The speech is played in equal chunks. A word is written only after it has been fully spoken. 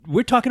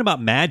we're talking about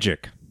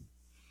magic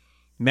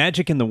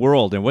in the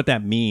world and what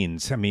that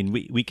means. I mean,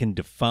 we can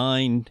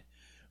define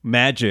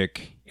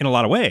magic in a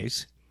lot of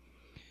ways.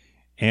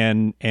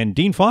 And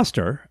Dean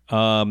Foster,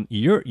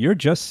 you're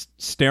just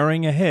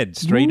staring ahead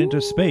straight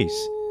into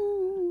space.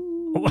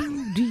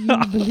 Do you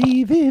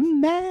believe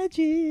in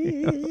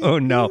magic? Oh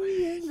no!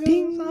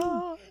 Ding.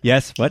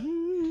 Yes. What?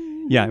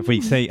 Yeah. If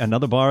we say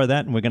another bar of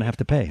that, and we're going to have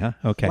to pay, huh?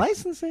 Okay.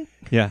 Licensing.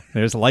 Yeah.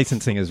 There's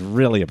licensing is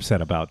really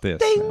upset about this.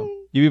 Ding.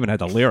 You even had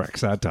the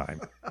lyrics that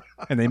time,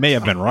 and they may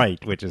have been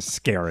right, which is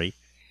scary.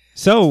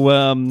 So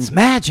it's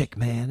magic,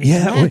 man.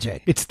 It's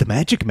magic. It's the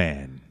Magic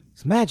Man.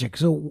 It's magic.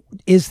 So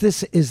is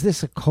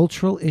this a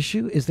cultural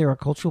issue? Is there a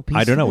cultural piece?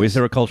 I don't know. To this? Is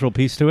there a cultural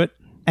piece to it?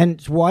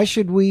 And why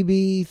should we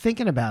be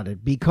thinking about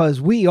it?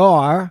 Because we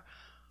are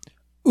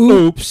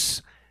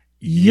Oops,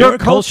 Your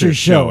Culture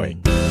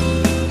Showing.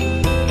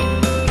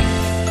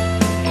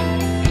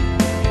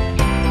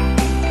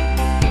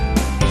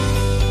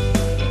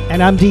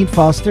 And I'm Dean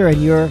Foster,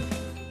 and you're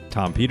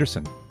Tom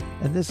Peterson.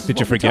 And this is Did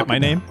you forget my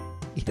name?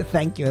 Yeah,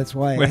 thank you. That's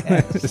why I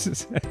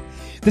asked.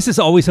 This is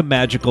always a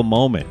magical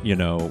moment,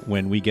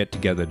 when we get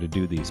together to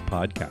do these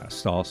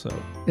podcasts also.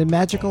 And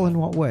magical in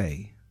what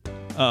way?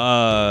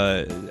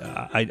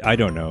 I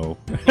don't know.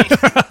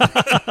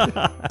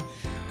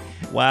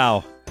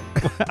 Wow.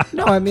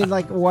 No, I mean,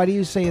 why do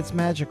you say it's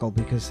magical?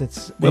 Because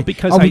it's... Well,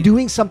 because are we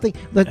doing something...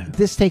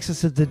 This takes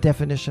us to the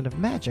definition of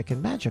magic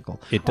and magical.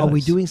 It does. Are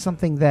we doing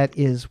something that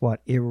is,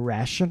 what,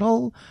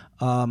 irrational,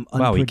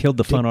 Wow, he killed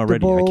the fun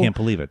already. I can't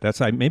believe it. That's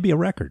maybe a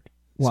record.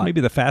 It's What?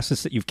 maybe the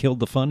fastest that you've killed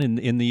the fun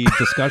in the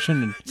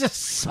discussion.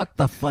 Just suck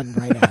the fun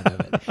right out of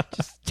it.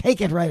 Just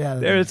take it right out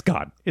of There, it. it's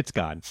gone. It's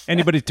gone.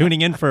 Anybody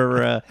tuning in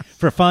for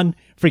fun,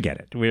 forget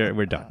it.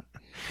 We're done.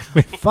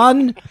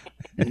 Fun?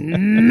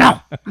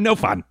 No. No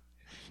fun.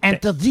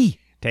 Interdit.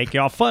 Take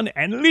your fun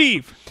and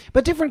leave.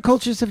 But different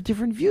cultures have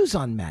different views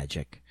on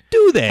magic.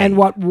 Do they? And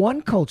what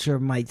one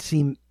culture might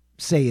say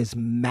is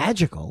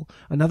magical,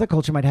 another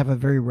culture might have a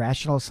very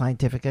rational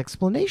scientific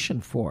explanation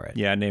for it.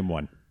 Yeah, name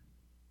one.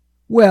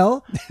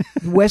 Well,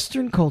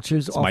 Western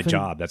cultures It's my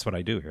job. That's what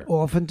I do here.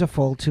 often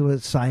default to a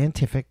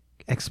scientific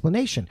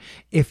explanation.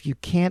 If you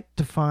can't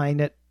define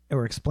it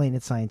or explain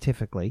it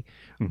scientifically,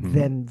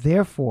 then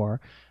therefore,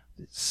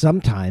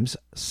 sometimes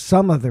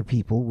some other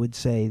people would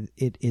say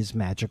it is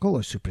magical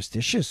or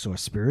superstitious or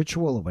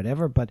spiritual or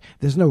whatever, but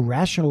there's no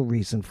rational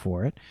reason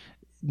for it.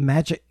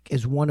 Magic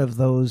is one of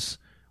those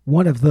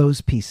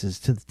pieces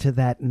to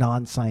that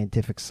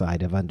non-scientific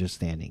side of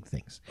understanding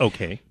things.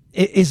 Okay.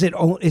 Is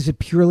it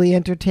purely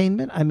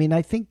entertainment? I mean,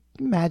 I think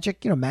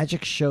magic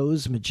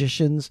shows,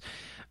 magicians,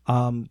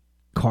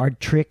 card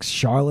tricks,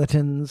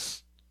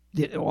 charlatans,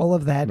 all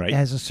of that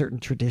has a certain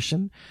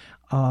tradition.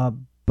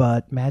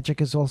 But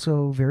magic is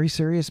also very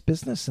serious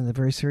business and a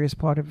very serious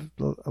part of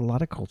a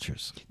lot of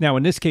cultures. Now,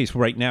 in this case,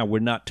 right now, we're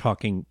not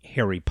talking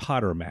Harry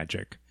Potter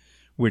magic.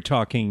 We're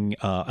talking,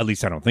 at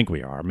least I don't think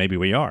we are. Maybe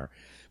we are.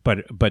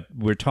 But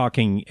we're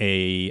talking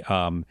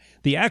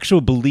the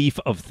actual belief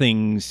of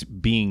things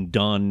being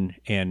done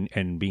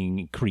and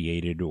being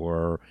created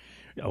or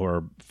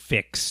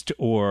fixed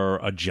or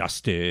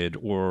adjusted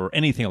or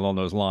anything along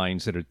those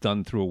lines that are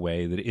done through a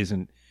way that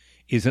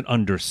isn't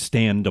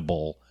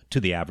understandable to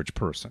the average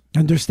person.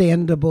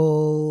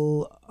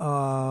 Understandable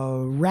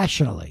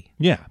rationally.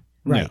 Yeah.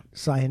 Right. Yeah.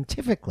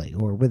 Scientifically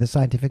or with a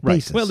scientific Right.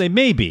 basis. Well, they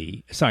may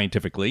be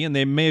scientifically and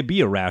there may be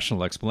a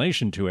rational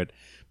explanation to it,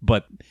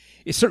 but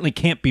it certainly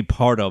can't be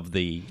part of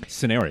the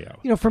scenario.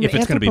 From if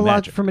it's going to be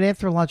magic. From an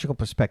anthropological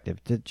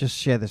perspective, to just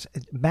share this,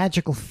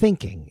 magical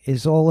thinking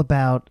is all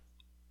about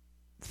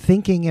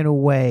thinking in a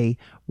way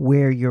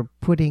where you're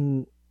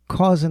putting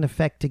cause and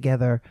effect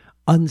together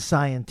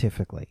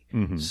unscientifically.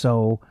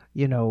 So,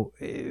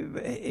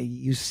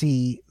 you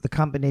see the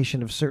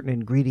combination of certain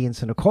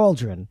ingredients in a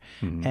cauldron,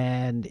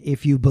 and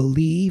if you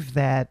believe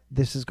that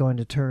this is going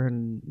to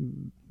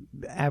turn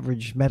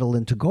average metal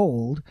into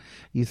gold,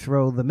 you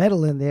throw the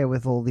metal in there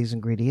with all these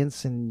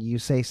ingredients and you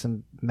say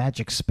some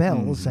magic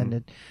spells,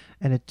 and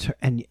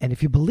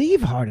if you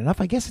believe hard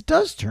enough, I guess it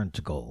does turn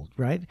to gold,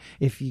 right?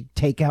 If you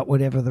take out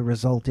whatever the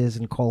result is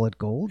and call it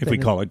gold. If we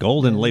call it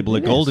gold and label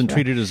it gold and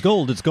treat it as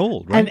gold, it's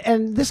gold, right?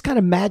 And this kind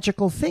of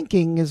magical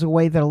thinking is a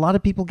way that a lot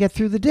of people get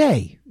through the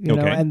day, you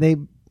know, and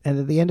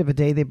at the end of the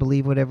day, they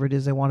believe whatever it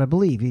is they want to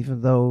believe,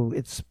 even though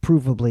it's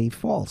provably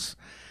false.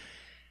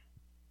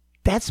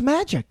 That's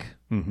magic.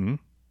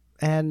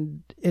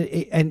 And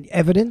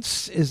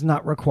evidence is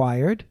not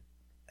required.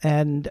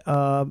 And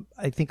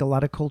I think a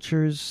lot of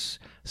cultures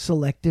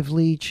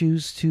selectively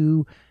choose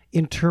to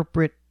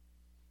interpret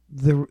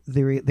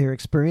their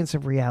experience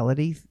of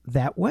reality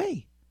that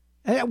way.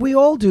 And we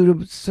all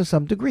do to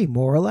some degree,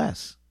 more or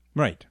less.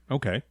 Right.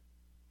 Okay.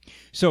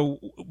 So,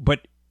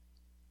 but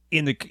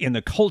in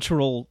the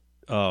cultural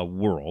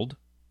world,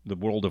 the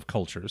world of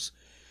cultures,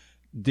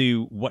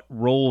 what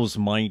roles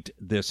might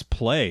this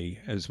play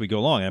as we go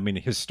along? I mean,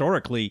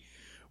 historically,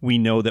 we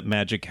know that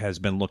magic has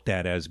been looked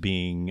at as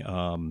being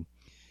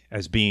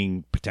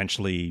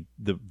potentially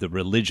the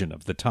religion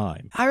of the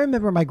time. I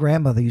remember my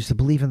grandmother used to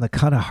believe in the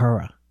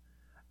Kanahara.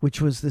 which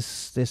was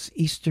this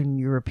Eastern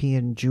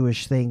European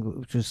Jewish thing,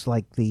 which was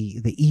like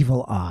the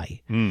evil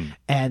eye,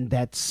 and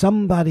that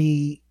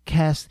somebody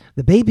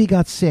the baby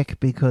got sick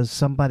because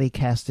somebody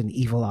cast an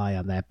evil eye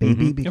on that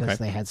baby because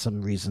they had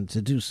some reason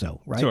to do so,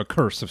 right? So a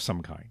curse of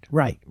some kind.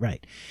 Right.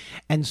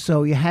 And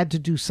so you had to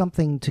do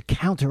something to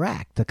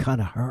counteract the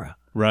kanahara.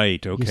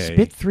 Right, okay. You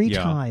spit 3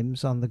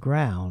 times on the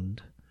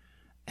ground,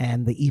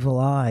 and the evil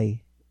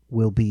eye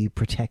will be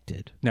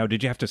protected. Now,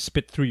 did you have to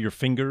spit through your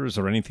fingers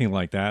or anything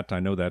like that? I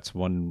know that's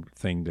one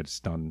thing that's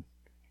done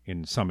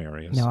in some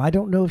areas. Now, I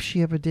don't know if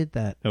she ever did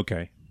that.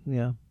 Okay.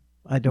 Yeah,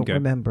 I don't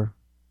remember.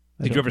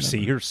 Did you ever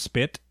see her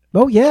spit?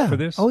 Oh, yeah. For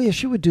this? Oh, yeah,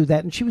 she would do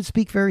that, and she would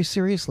speak very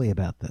seriously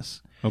about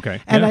this.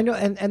 Okay. And I know,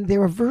 and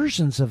there are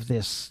versions of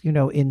this,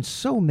 in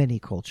so many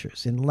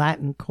cultures. In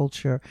Latin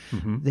culture,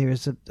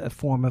 there's a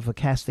form of a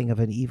casting of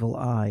an evil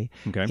eye.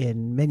 Okay.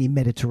 In many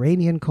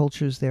Mediterranean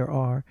cultures, there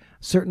are.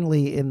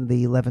 Certainly in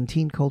the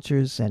Levantine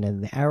cultures and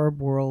in the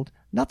Arab world.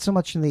 Not so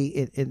much in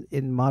the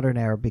in modern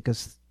Arab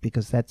because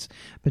that's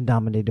been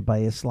dominated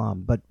by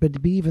Islam. But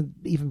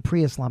even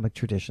pre-Islamic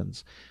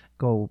traditions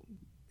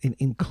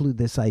include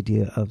this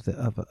idea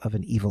of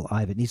an evil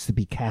eye that needs to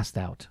be cast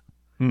out.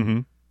 Mm-hmm.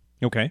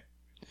 Okay.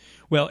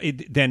 Well,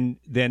 then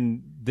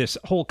this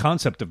whole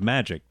concept of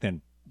magic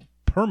then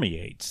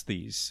permeates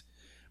these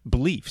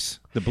beliefs,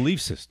 the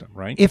belief system,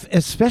 right?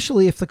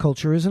 Especially if the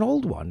culture is an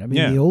old one. I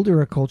mean, the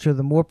older a culture,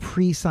 the more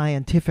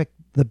pre-scientific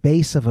the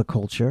base of a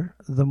culture,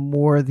 the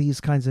more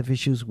these kinds of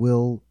issues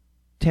will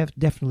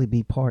definitely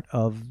be part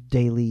of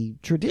daily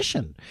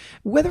tradition,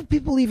 whether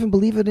people even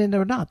believe it in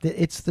or not.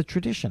 It's the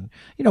tradition.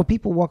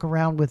 People walk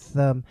around with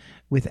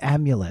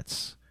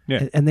amulets.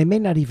 Yeah. And they may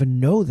not even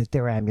know that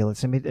they're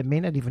amulets. I mean, they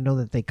may not even know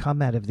that they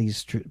come out of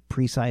these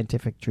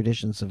pre-scientific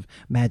traditions of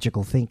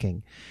magical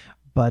thinking.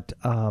 But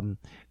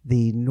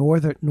the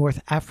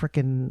North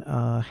African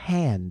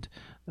hand,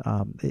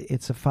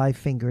 it's a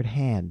 5-fingered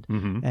hand,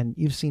 and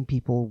you've seen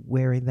people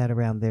wearing that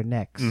around their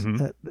necks.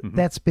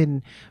 That's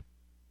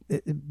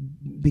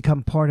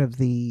become part of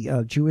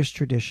the Jewish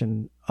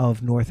tradition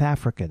of North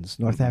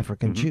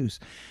African Jews.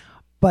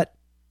 But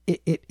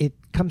it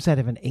comes out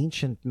of an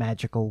ancient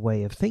magical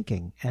way of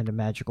thinking and a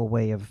magical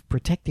way of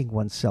protecting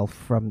oneself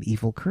from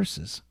evil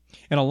curses.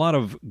 And a lot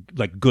of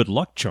good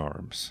luck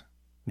charms.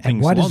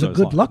 And what is a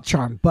good luck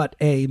charm but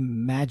a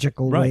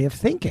magical way of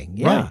thinking?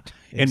 Yeah,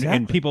 right.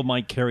 And people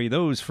might carry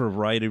those for a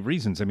variety of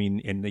reasons. I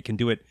mean, and they can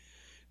do it.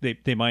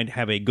 They might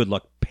have a good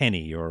luck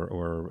penny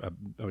or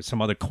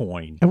some other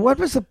coin. And what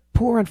was the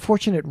poor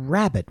unfortunate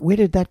rabbit? Where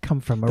did that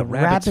come from? The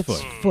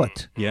rabbit's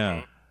foot.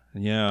 Yeah.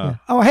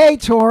 Oh, hey,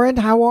 Torrin,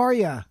 how are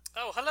you?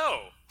 Oh,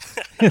 hello.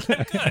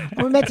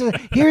 We meant to.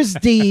 Here's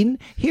Dean.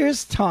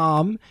 Here's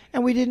Tom,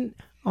 and we didn't.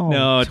 Oh,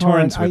 no,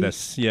 Torrin's with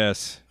us.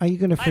 Yes. Are you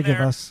going to forgive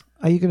us?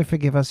 Are you going to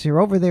forgive us? You're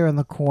over there in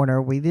the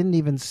corner. We didn't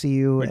even see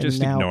you. We're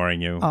just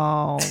ignoring you.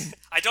 Oh.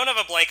 I don't have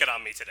a blanket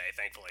on me today,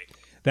 thankfully.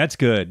 That's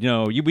good.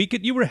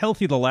 You were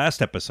healthy the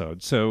last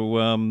episode,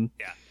 so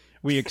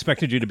we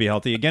expected you to be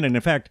healthy again. And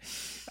in fact,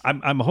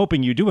 I'm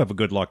hoping you do have a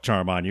good luck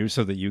charm on you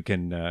so that you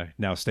can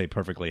now stay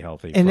perfectly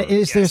healthy. And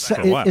is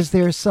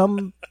there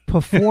some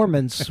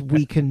performance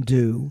we can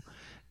do?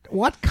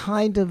 What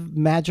kind of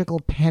magical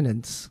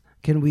penance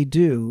can we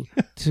do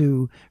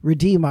to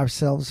redeem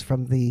ourselves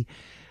from the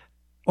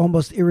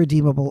almost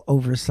irredeemable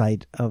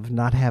oversight of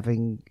not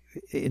having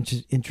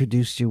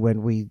introduced you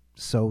when we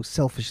so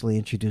selfishly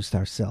introduced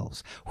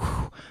ourselves?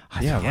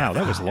 Wow,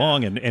 that was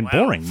long and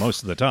boring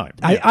most of the time.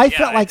 I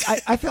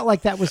felt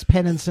like that was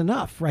penance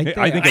enough, right there.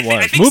 I think it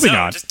was. I think Moving so.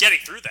 on. Just getting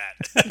through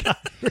that.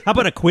 How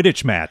about a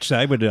Quidditch match?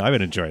 I would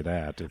enjoy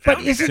that. That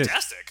would be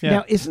fantastic.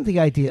 Now, isn't the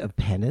idea of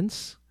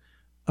penance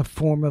a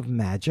form of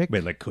magic?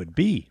 Well, it could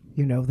be.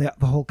 The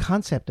whole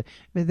concept. I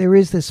mean, there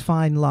is this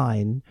fine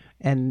line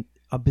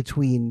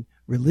between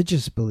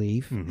religious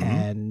belief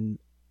and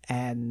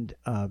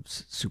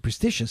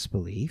superstitious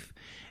belief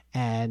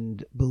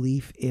and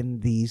belief in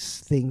these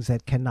things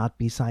that cannot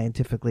be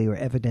scientifically or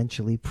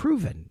evidentially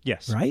proven.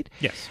 Yes. Right?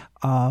 Yes.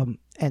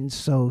 And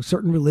so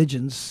certain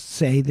religions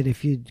say that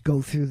if you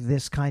go through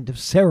this kind of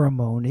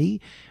ceremony,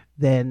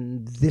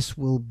 then this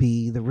will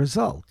be the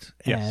result.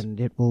 Yes. And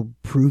it will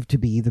prove to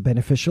be either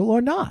beneficial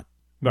or not.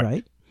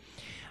 Right?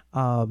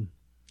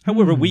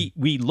 However, we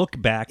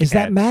look back. Is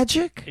that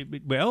magic?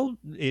 Well,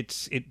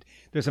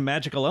 there's a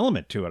magical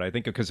element to it, I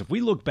think, because if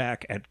we look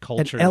back at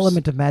cultures, an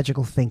element of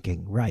magical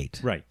thinking,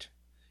 right?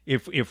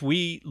 If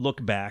we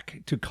look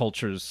back to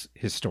cultures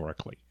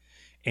historically,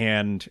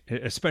 and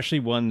especially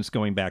ones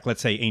going back,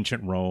 let's say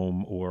ancient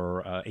Rome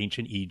or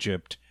ancient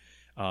Egypt,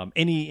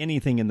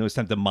 anything in those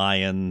times, the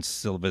Mayan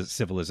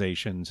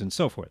civilizations and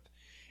so forth,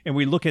 and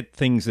we look at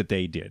things that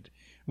they did.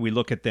 We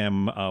look at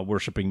them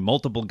worshiping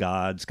multiple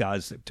gods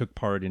that took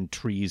part in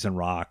trees and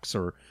rocks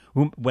or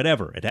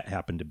whatever it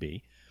happened to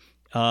be,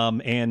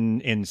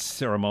 and in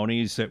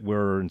ceremonies that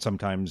were, and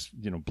sometimes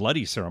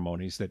bloody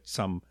ceremonies that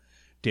some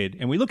did.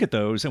 And we look at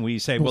those and we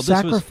say, well, this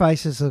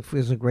sacrifice is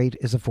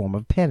a form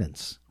of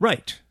penance,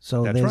 right?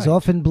 So there's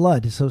often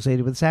blood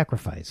associated with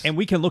sacrifice, and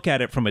we can look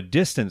at it from a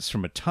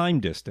time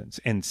distance,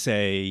 and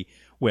say,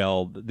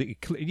 well,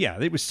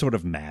 it was sort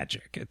of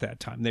magic at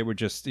that time. They were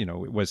just, it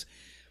was.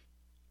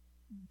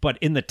 But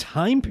in the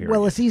time period,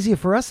 Well, it's easier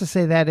for us to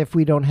say that if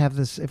we don't have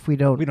this, if we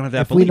don't have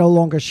that if we belief. no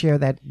longer share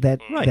that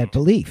Right.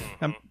 belief.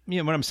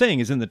 what I'm saying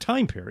is, in the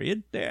time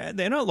period, they're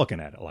not looking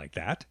at it like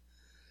that.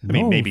 I No,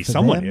 mean, maybe for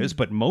someone them- is,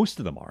 but most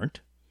of them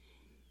aren't.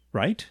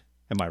 Right?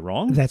 Am I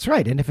wrong? That's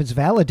right. And if it's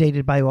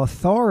validated by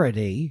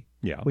authority,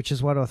 Yeah. which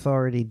is what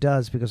authority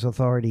does, because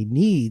authority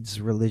needs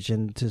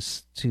religion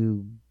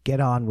to get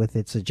on with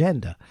its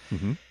agenda.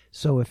 Mhm.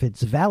 So if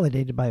it's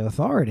validated by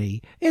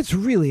authority, it's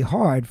really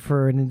hard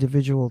for an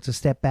individual to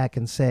step back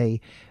and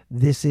say,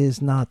 this is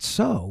not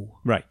so.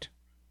 Right.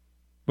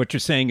 What you're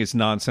saying is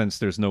nonsense.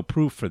 There's no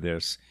proof for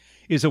this.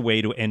 Is a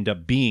way to end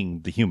up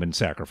being the human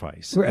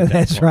sacrifice. at that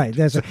That's point.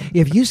 right.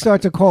 If you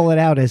start to call it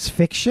out as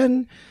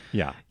fiction,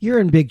 Yeah. you're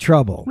in big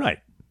trouble. Right.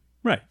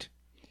 Right.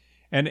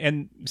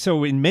 And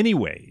so in many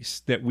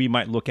ways that we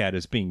might look at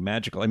as being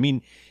magical. I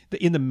mean,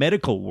 in the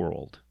medical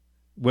world,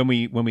 when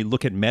we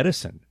look at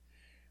medicine,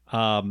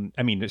 I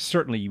mean,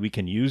 certainly we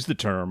can use the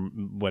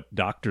term. What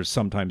doctors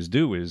sometimes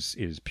do is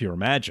pure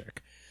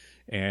magic,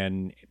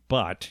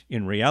 but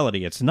in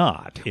reality, it's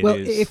not. It Well,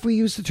 is- if we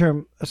use the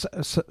term,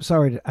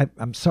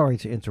 I'm sorry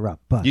to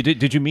interrupt, but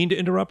did you mean to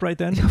interrupt right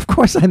then? of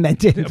course I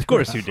meant it. Of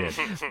course you did.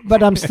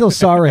 But I'm still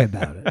sorry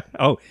about it.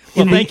 Oh,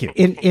 well, thank you.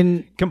 In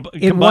one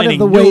of Combining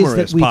the ways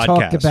numerous that we talked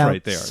podcasts about,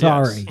 right there.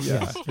 sorry.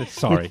 Yes.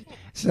 Sorry.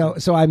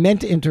 So I meant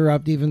to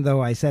interrupt, even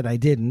though I said I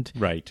didn't,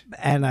 Right.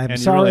 and I'm And you're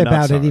sorry really not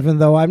about it, sorry. even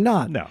though I'm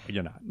not. No,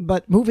 you're not.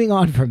 But moving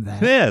on from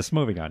that, Yes,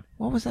 moving on.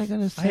 what was I going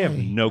to I say? have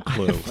no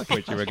clue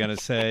what you were going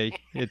to say.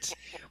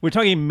 We're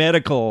talking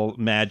medical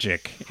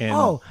magic, and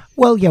Oh,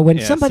 well, yeah. When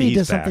Yeah, somebody see, he's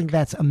does something back.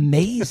 that's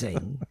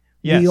amazing,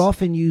 Yes. we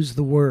often use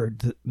the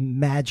word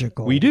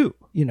magical. we do.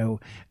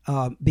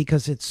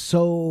 Because it's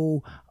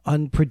so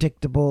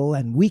unpredictable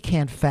and we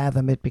can't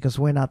fathom it because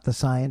we're not the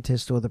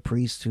scientist or the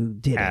priest who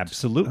did it.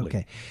 Absolutely.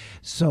 Okay.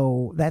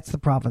 So that's the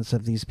province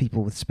of these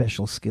people with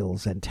special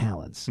skills and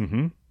talents.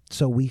 Hmm.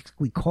 So we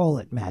call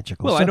it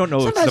magical. Well, So I don't know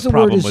if sometimes it's a the word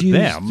problem is with used,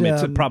 them.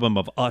 It's a problem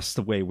of us,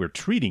 the way we're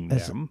treating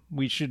as- them.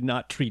 We should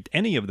not treat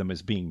any of them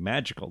as being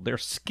magical. They're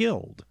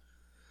skilled.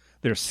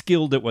 They're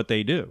skilled at what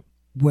they do.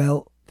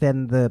 Well,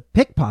 then the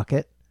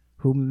pickpocket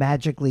who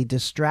magically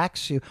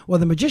distracts you, or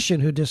the magician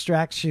who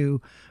distracts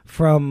you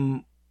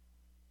from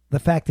the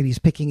fact that he's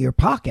picking your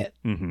pocket,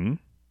 Mm-hmm.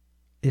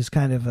 is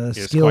kind of a Is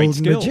quite skilled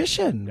skilled.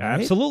 magician. Right?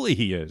 Absolutely,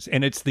 he is,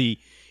 and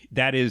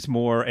that is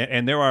more.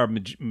 And there are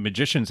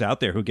magicians out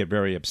there who get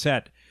very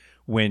upset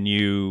when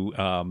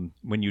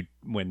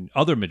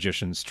other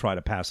magicians try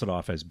to pass it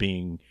off as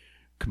being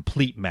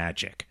complete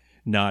magic,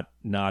 not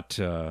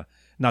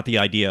the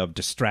idea of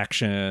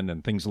distraction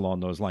and things along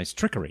those lines,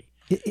 trickery,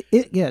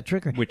 Yeah,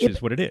 trickery. which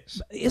is what it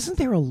is. Isn't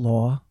there a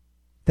law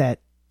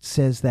that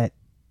says that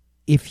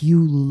if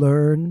you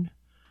learn,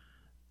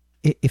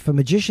 if a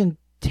magician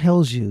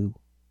tells you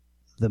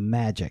the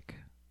magic,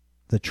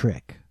 the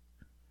trick,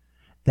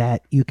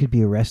 that you could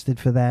be arrested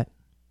for that?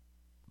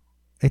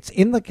 It's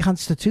in the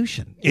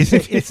Constitution. Is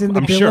it? It's in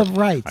the I'm Bill sure. of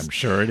Rights. I'm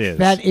sure it is.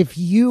 That if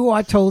you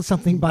are told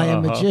something by a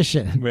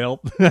magician,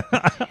 Well,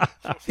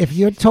 if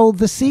you're told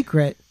the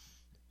secret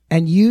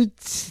and you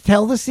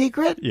tell the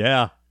secret,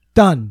 yeah.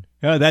 done.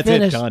 Yeah, that's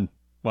Finished. it. Done.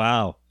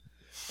 Wow.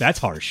 That's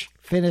harsh.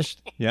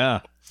 Finished. Yeah.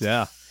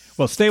 Yeah.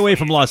 Well, stay away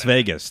from Las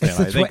Vegas. Then. It's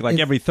the I think tw- like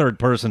it's- every third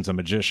person's a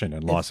magician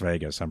in Las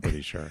Vegas. I'm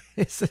pretty sure.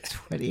 It's the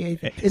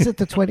 28th. Is it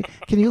the 20?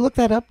 Can you look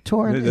that up,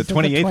 Torrin? The Is it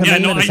 28th Yeah,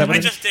 Amendment, no, is that what I it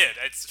is? just did.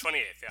 It's the 28th,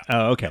 yeah.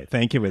 Oh, okay.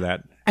 Thank you for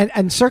that.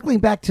 And circling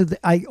back to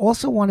I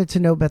also wanted to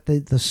know about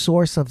the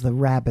source of the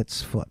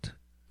rabbit's foot.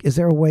 Is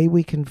there a way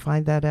we can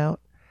find that out?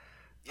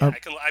 Yeah,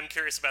 I'm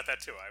curious about that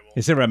too. I will.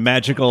 Is there a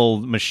magical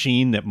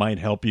machine that might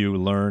help you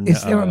learn?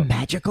 Is there a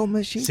magical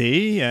machine?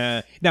 See?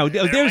 Now, might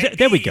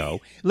there we be.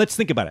 go. Let's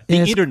think about it. The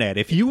Yes. internet.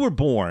 If you were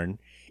born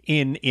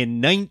in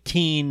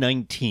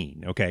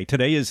 1919, okay,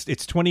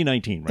 it's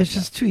 2019 right It's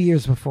just 2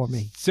 years before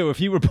me. So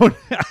if you were born,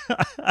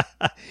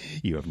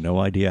 you have no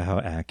idea how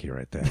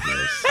accurate that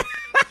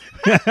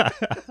is.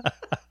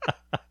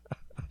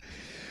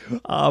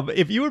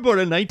 If you were born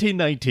in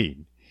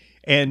 1919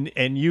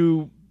 and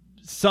you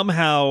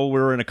somehow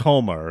were in a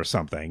coma or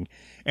something,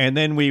 and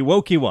then we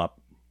woke you up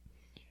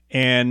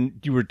and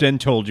you were then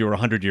told you were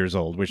 100 years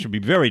old, which would be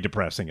very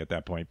depressing at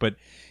that point. But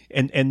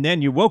and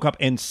then you woke up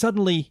and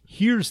suddenly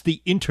here's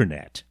the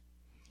internet.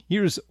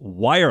 Here's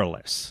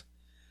wireless.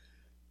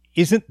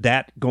 Isn't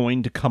that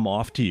going to come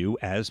off to you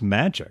as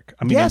magic?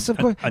 I mean, Yes, of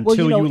course. Well,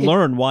 Until you it-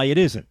 learn why it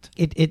isn't.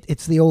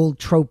 It's the old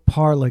trope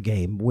parlor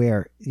game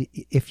where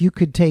if you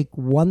could take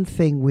one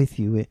thing with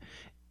you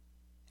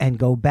and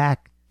go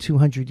back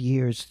 200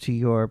 years to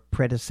your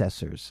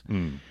predecessors,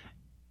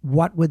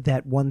 what would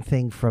that one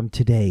thing from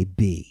today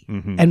be?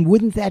 Mhm. And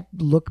wouldn't that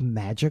look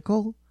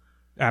magical?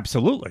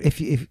 Absolutely.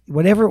 If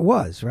whatever it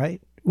was,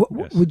 right? What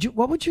Yes.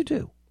 what would you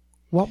do?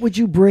 What would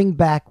you bring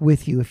back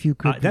with you if you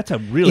could? That's a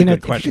really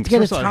good question. If you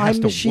could get First a of all, it has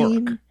time to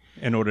machine, work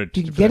in order to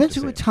you could for get that to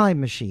into a say it. time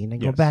machine and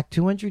go Yes. back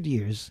 200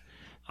 years.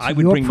 To I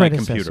would your bring my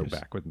computer predecessors.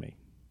 back with me.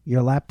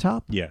 Your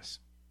laptop. Yes.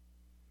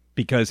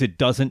 because it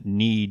doesn't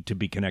need to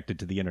be connected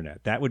to the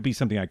internet. That would be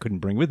something I couldn't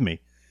bring with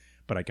me,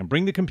 but I can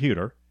bring the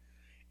computer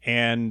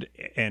and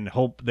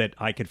hope that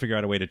I could figure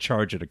out a way to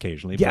charge it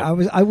occasionally. Yeah,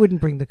 But, I wouldn't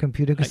bring the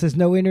computer because there's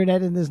no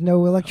internet and there's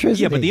no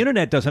electricity. yeah, but the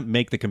internet doesn't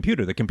make the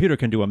computer. The computer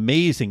can do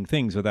amazing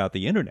things without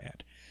the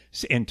internet.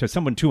 And to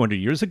someone 200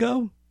 years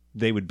ago,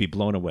 they would be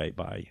blown away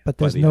by. But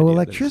by there's the no idea that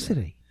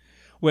electricity.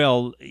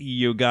 well,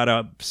 you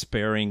gotta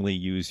sparingly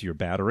use your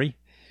battery.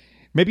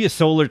 Maybe a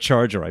solar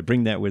charger. I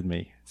bring that with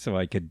me so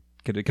I could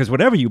because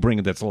whatever you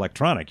bring that's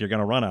electronic, you're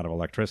gonna run out of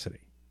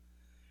electricity.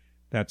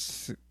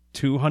 That's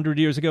 200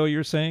 years ago,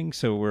 you're saying?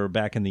 So we're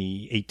back in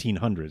the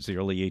 1800s, the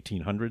early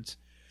 1800s.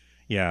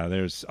 Yeah,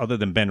 there's other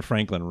than Ben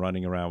Franklin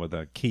running around with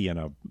a key and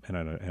a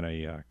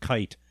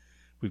kite,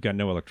 we've got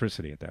no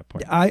electricity at that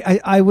point.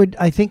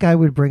 I think I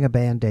would bring a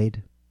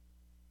Band-Aid.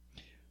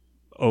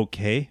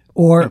 Okay.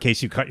 Or in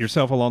case you cut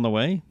yourself along the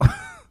way,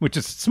 which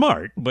is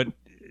smart, but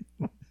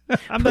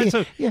I'm not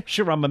so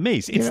sure I'm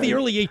amazed. It's the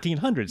early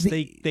 1800s.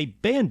 They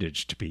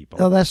bandaged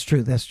people. Oh, that's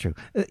true. That's true.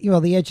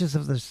 The edges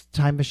of this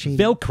time machine.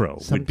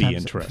 Velcro would be sometimes-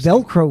 interesting.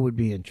 Velcro would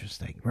be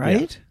interesting,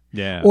 right?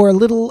 Yeah. Or a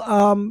little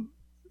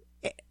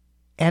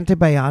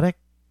antibiotic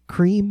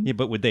cream. Yeah,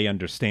 but would they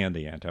understand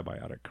the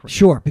antibiotic cream?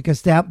 Sure,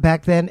 because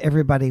back then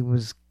everybody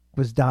was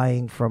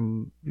dying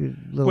from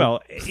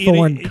little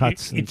thorn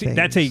cuts. And things.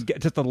 That's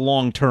just a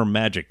long-term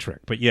magic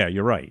trick. But yeah,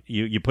 you're right.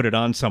 You put it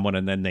on someone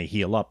and then they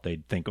heal up.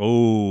 They'd think,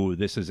 oh,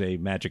 this is a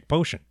magic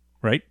potion,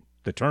 right?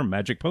 The term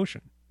magic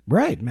potion.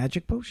 Right,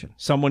 magic potion.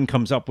 Someone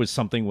comes up with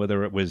something,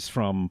 whether it was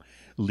from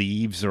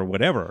leaves or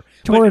whatever.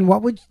 Torin,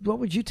 what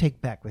would you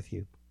take back with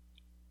you?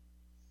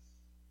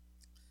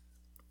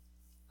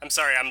 I'm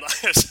sorry, I'm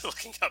just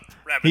looking up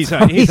rabbit.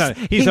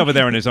 He's over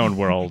there in his own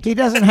world. He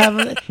doesn't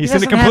have. He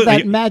doesn't have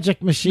that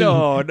magic machine.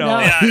 No.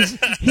 Yeah.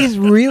 He's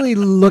really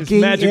looking.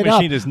 His magic it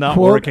machine up, is not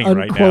quote, working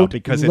right now unquote,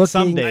 because it's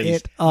some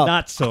days it up.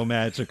 not so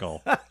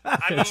magical.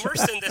 I'm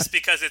immersed in this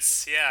because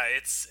it's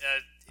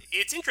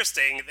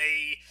interesting.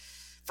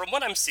 From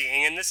what I'm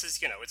seeing, and this is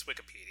it's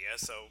Wikipedia,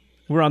 so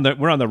we're on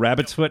the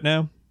rabbit's foot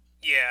now.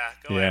 Yeah,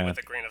 go ahead with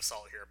a grain of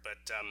salt here, but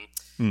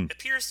it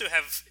appears to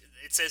have.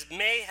 It says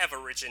may have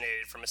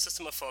originated from a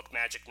system of folk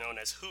magic known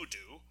as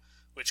hoodoo,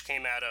 which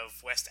came out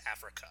of West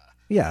Africa.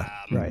 Yeah,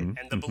 right.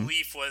 And the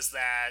belief was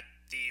that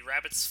the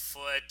rabbit's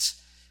foot.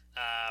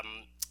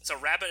 So,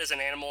 rabbit is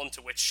an animal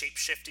into which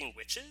shape-shifting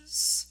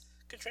witches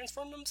can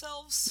transform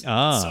themselves.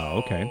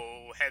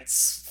 Okay.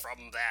 Hence,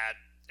 from that,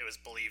 it was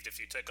believed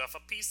if you took off a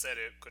piece that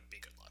it could be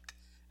good luck,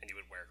 and you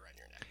would wear it around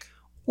your neck.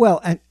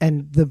 Well,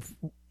 and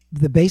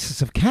the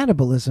basis of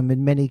cannibalism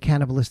in many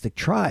cannibalistic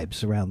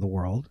tribes around the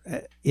world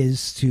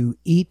is to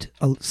eat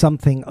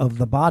something of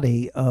the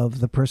body of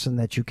the person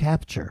that you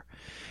capture,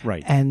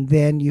 right? And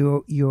then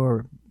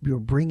you're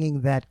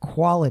bringing that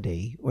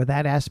quality or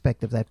that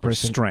aspect of that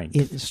person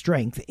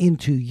strength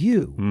into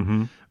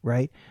you,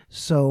 right?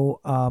 So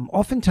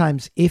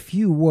oftentimes, if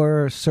you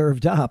were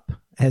served up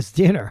as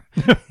dinner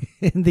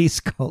in these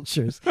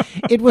cultures,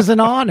 it was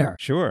an honor.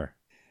 Sure.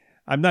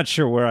 I'm not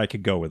sure where I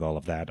could go with all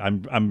of that.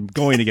 I'm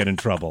going to get in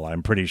trouble.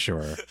 I'm pretty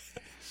sure.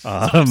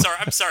 I'm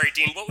sorry,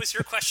 Dean. What was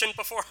your question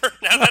before?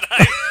 Now that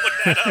I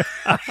looked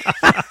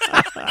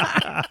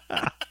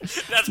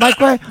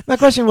that up. My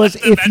question was,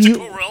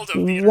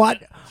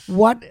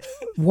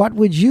 what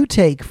would you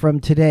take from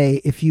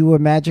today if you were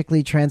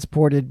magically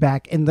transported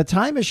back in the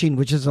time machine,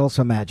 which is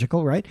also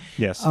magical, right?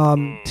 Yes.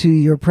 To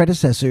your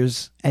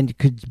predecessors and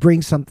could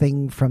bring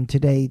something from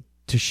today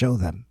to show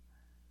them.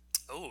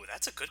 Oh,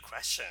 that's a good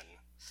question.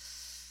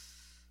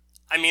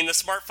 I mean, the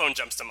smartphone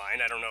jumps to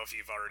mind. I don't know if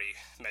you've already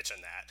mentioned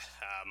that,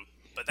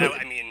 but that's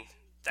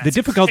the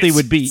difficulty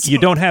would be you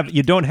don't have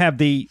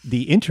the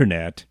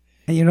internet,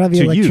 and you don't have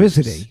the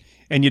electricity, use.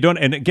 And you don't.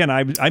 And again,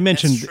 I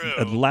mentioned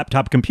a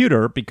laptop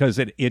computer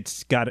because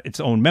it's got its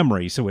own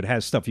memory, so it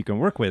has stuff you can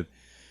work with.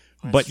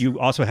 But you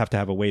also have to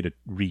have a way to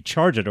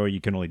recharge it, or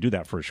you can only do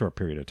that for a short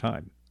period of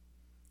time.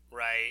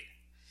 Right.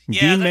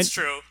 Yeah, that's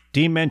true.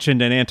 Dean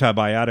mentioned an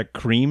antibiotic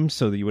cream,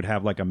 so that you would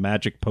have like a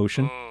magic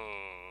potion.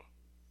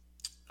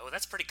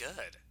 That's pretty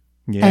good.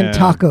 Yeah. And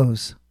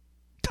tacos.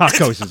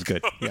 Tacos is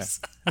good. Yeah.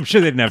 I'm sure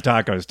they didn't have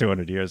tacos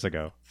 200 years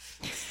ago.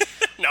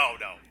 No.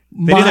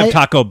 They didn't have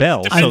Taco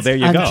Bell, so there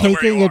you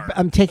go.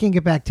 I'm taking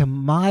it back to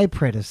my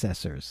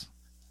predecessors.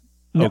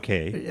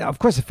 Okay. Of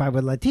course, if I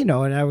were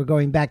Latino and I were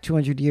going back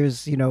 200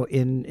 years,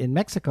 in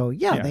Mexico,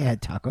 they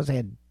had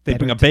tacos. They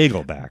bring a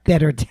bagel back.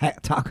 Better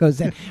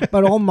tacos.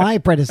 But all my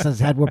predecessors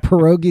had were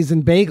pierogies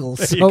and bagels.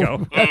 There so you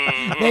go.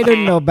 They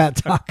didn't know about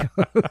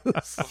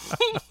tacos.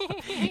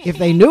 If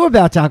they knew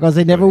about tacos,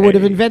 they never would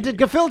have invented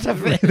gefilte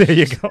fish. There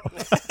you go.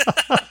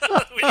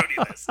 We don't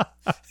need this.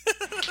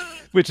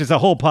 Which is a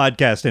whole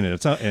podcast in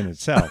itself,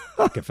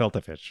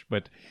 gefilte fish.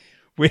 But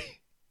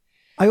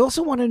I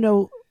also want to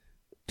know,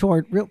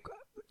 Tor,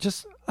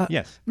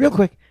 yes, real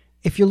quick,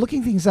 if you're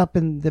looking things up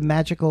in the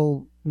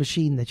magical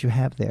machine that you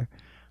have there,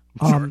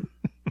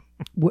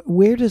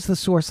 where does the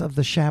source of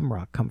the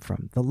shamrock come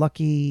from? The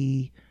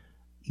lucky,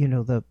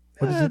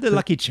 What is it? The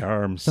Lucky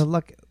Charms.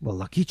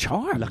 Lucky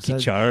Charms. Lucky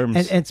Charms.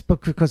 And it's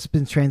because it's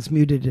been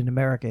transmuted in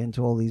America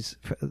into all these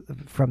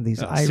from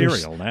these Irish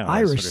cereal now,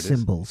 Irish that's what it is.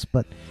 symbols,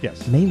 but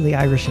Yes. mainly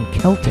Irish and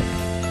Celtic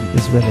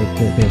is where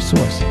their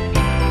source.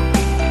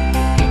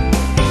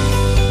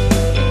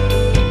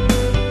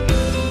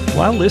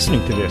 While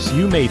listening to this,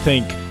 you may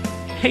think,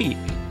 hey,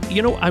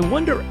 I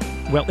wonder,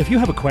 well, if you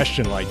have a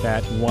question like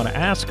that and want to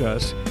ask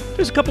us,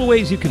 there's a couple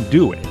ways you can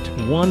do it.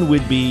 One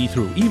would be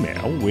through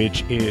email,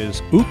 which is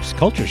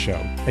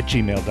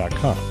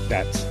oopscultureshow@gmail.com.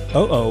 That's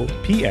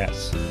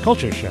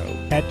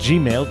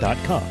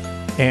OOPScultureshow@gmail.com.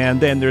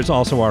 And then there's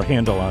also our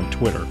handle on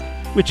Twitter,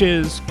 which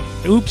is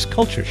Oops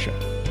Culture Show.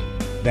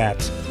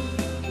 That's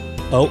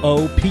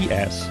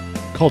OOPS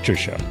Culture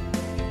Show.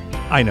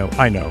 I know.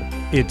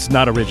 It's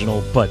not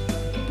original, but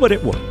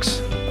it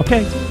works.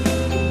 Okay.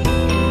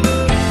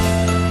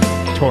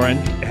 Torin,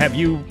 have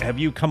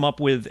you come up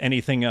with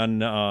anything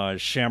on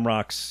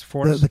Shamrocks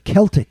for us? The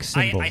Celtic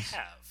symbols. I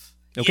have.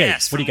 Okay,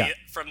 yes, what do you got?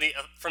 From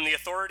the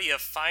authority of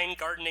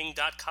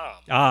finegardening.com.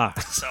 Ah,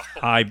 So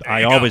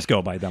I always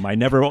go by them. I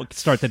never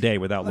start the day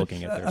without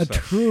looking at their A stuff.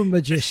 true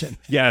magician.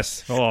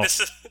 Yes. Oh,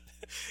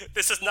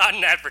 This is not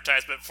an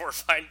advertisement for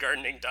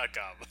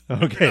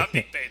finegardening.com. Okay. We're not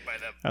being paid by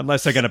them.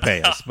 unless they're going to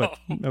pay us, but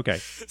okay.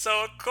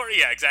 So,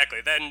 yeah, exactly.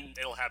 Then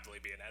it'll happily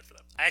be an ad for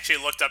them. I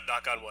actually looked up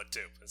knock on wood,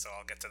 too, so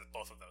I'll get to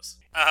both of those.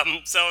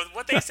 So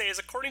what they say is,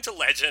 according to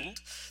legend,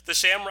 the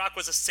shamrock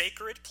was a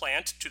sacred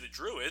plant to the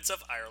Druids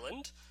of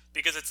Ireland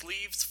because its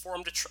leaves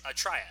formed a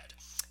triad,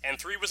 and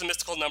 3 was a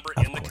mystical number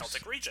in the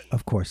Celtic region.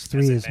 Of course,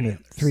 three is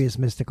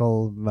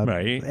mystical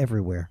Right.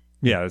 everywhere.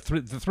 Yeah,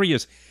 the three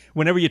is,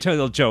 whenever you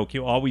tell a joke,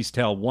 you always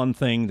tell one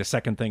thing, the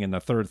second thing, and the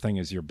third thing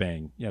is your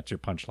bang. That's your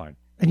punchline.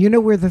 And you know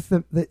where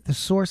the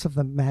source of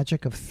the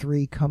magic of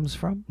 3 comes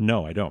from?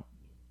 No, I don't.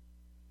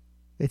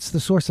 It's the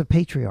source of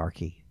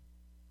patriarchy.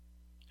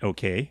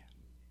 Okay.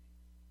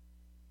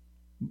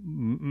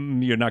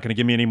 You're not going to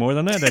give me any more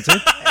than that? That's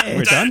it?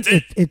 We're done?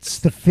 It's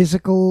the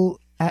physical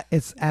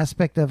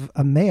aspect of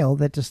a male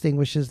that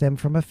distinguishes them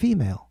from a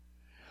female.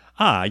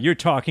 Ah, you're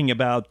talking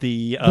about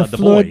the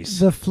fleur, boys.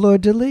 The fleur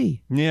de lis.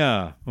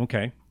 Yeah,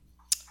 okay.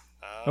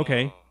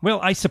 Okay. Well,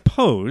 I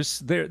suppose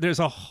there's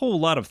a whole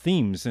lot of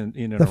themes in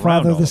and The around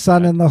Father, all the of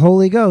Son, that. and the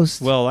Holy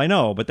Ghost. Well, I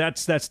know, but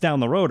that's down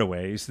the road a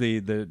ways.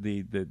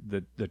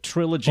 The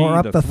trilogy, Or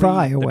up the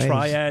thigh a the ways.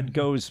 triad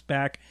goes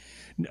back.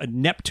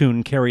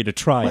 Neptune carried a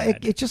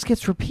triad. Well, it just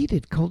gets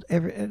repeated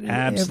every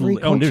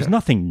Absolutely. culture. There's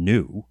nothing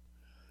new.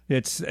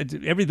 It's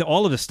everything.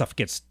 All of this stuff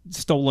gets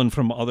stolen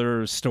from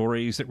other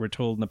stories that were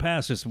told in the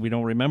past. Just we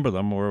don't remember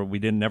them, or we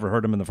never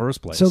heard them in the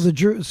first place. So the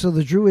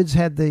Druids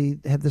had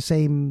the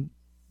same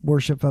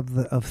worship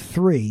of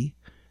 3,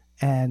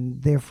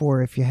 and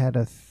therefore, if you had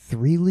a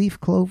 3-leaf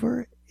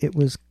clover, it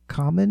was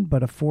common,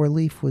 but a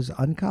 4-leaf was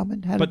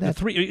uncommon. How did but that?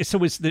 the 3.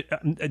 So is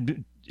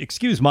the.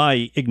 Excuse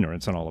my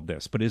ignorance on all of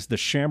this, but is the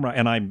shamrock?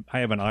 And I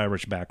have an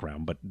Irish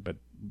background, but it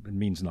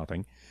means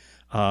nothing.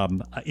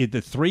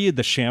 The 3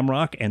 the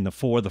shamrock and the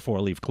 4 the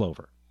 4-leaf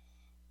clover.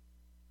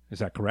 Is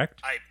that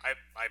correct? I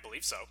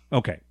believe so.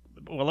 Okay.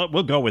 Well,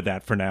 we'll go with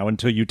that for now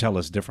until you tell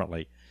us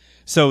differently.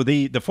 So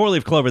the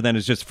 4-leaf clover then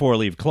is just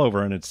 4-leaf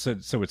clover, and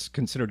it's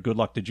considered good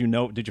luck. Did you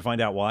find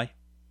out why?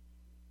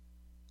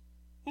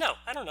 No,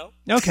 I don't know.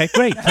 Okay,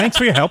 great. Thanks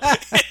for your help.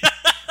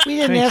 We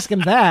didn't ask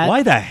him that.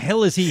 Why the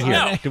hell is he here?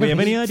 No. Do we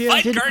have any idea?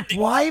 Fine gardening.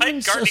 Why even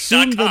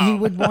assume that he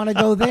would want to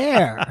go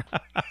there?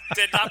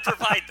 Did not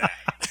provide that.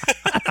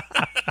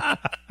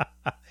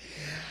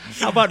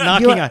 How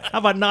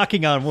about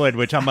knocking on wood,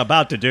 which I'm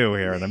about to do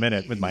here in a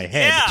minute with my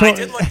head? Yeah, I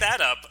did look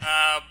that up.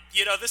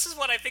 This is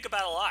what I think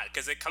about a lot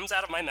because it comes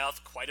out of my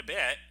mouth quite a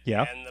bit.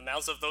 Yeah. And the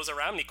mouths of those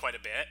around me quite a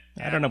bit.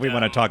 I don't know if we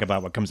want to talk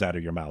about what comes out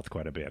of your mouth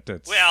quite a bit.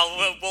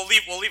 Well, we'll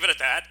leave it at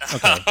that.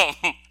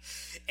 Okay.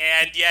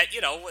 And yet,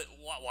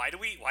 why do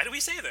we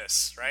say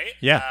this, right?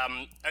 Yeah.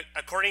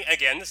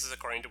 This is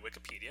according to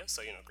Wikipedia,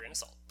 so grain of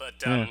salt.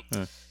 But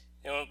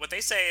what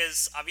they say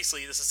is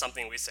obviously this is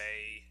something we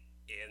say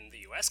in the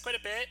U.S. quite a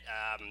bit.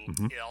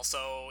 It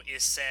also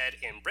is said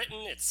in Britain.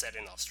 It's said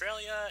in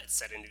Australia. It's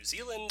said in New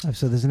Zealand.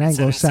 So there's an it's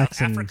said in Anglo-Saxon,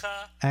 South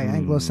Africa,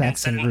 Anglo-Saxon and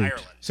said in root.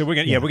 Ireland. So we're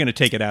gonna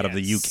take it out of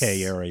the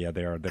UK area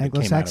there. That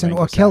Anglo-Saxon it came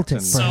out of or Celtic,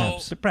 Anglo-Saxon.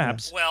 perhaps. So,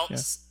 Perhaps. Well, Yeah.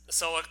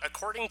 so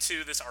according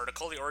to this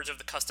article, the origin of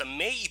the custom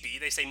may be,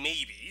 they say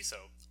maybe, so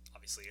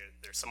obviously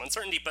there's some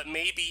uncertainty, but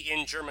maybe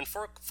in German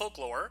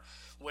folklore,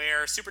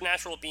 where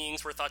supernatural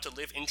beings were thought to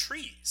live in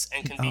trees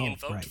and can be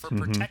invoked for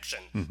protection.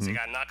 So you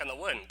gotta knock on the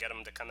wood and get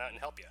them to come out and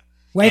help you.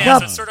 Wake yeah,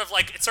 up! So it's sort of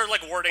like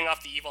warding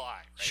off the evil eye.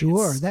 Right?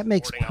 Sure, It's that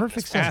makes warding off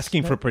perfect this- sense.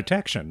 Asking for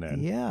protection,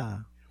 then. Yeah.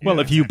 Well,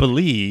 if you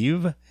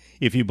believe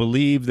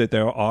that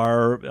there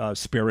are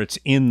spirits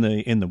in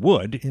the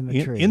wood, In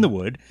the tree. in the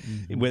wood,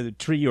 with a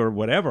tree or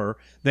whatever,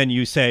 then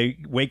you say,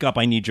 "Wake up!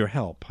 I need your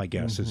help." I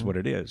guess is what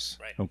it is.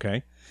 Right.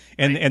 Okay,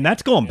 and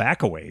that's going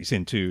back a ways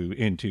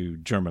into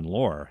German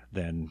lore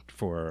then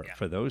for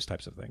those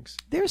types of things.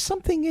 There's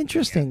something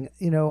interesting.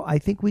 I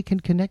think we can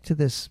connect to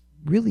this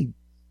really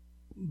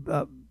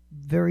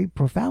very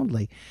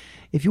profoundly.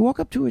 If you walk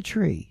up to a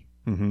tree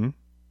Mm-hmm.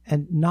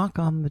 and knock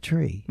on the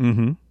tree.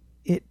 Mm-hmm.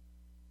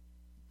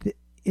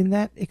 In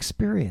that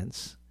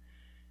experience,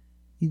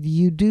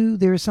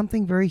 there is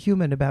something very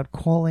human about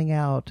calling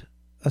out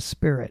a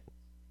spirit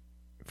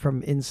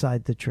from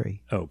inside the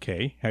tree.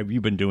 Okay. Have you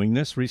been doing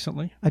this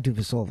recently? I do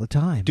this all the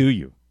time. Do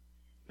you?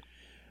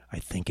 I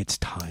think it's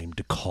time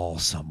to call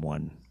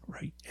someone,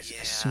 right? As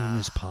soon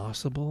as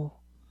possible.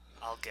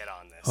 I'll get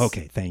on this.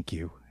 Okay, thank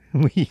you.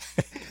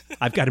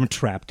 I've got him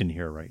trapped in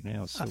here right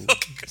now. So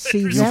See,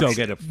 You that's, go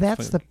get a-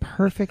 that's the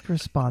perfect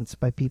response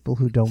by people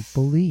who don't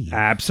believe.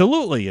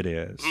 absolutely it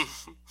is.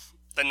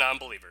 The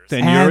non-believers.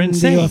 Then you're and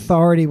insane. the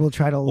authority will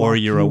try to lock Or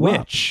you're a you up.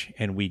 witch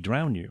and we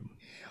drown you.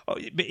 Oh,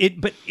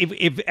 but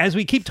if as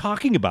we keep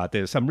talking about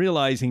this, I'm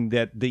realizing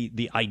that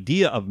the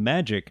idea of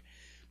magic,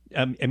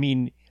 I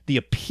mean, the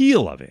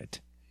appeal of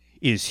it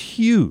is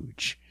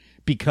huge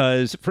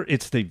because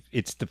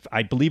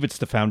I believe it's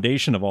the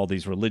foundation of all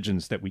these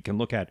religions that we can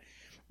look at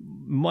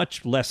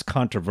much less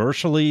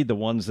controversially, the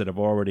ones that have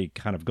already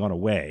kind of gone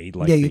away.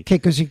 Like Yeah,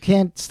 because you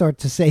can't start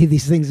to say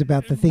these things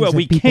about the things Well, that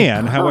we people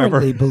can, however.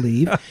 currently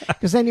believe,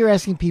 because then you're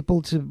asking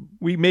people to.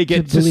 we may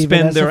get to to believe it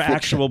suspend as a their fiction.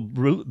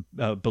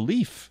 actual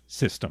belief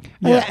system.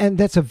 And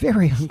that's a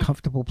very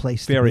uncomfortable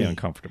place to Very be.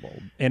 uncomfortable.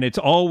 And it's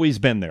always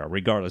been there,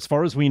 regardless. As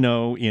far as we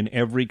know, in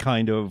every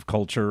kind of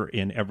culture,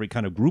 in every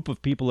kind of group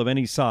of people of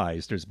any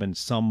size, there's been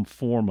some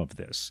form of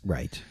this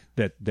Right.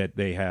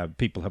 that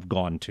people have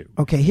gone to.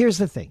 Okay, here's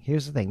the thing.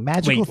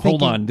 Magical Wait, thinking.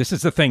 hold on. This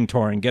is the thing,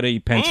 Torin. Get a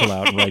pencil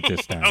out and write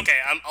this down. Okay,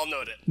 I'll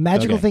note it.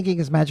 Magical Okay. thinking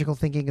is magical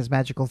thinking is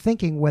magical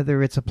thinking,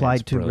 whether it's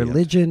applied That's to brilliant.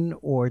 religion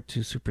or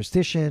to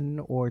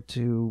superstition or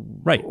to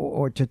Right.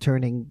 or to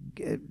turning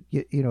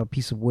a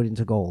piece of wood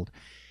into gold.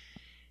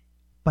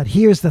 But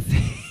here's the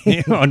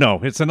thing: Oh, no.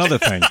 It's another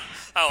thing.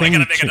 Oh, Thing I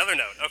gotta make two. another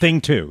note. Okay.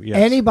 Thing two. Yes.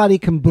 anybody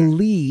can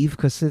believe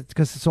because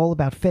it's all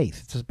about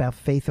faith. It's about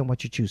faith and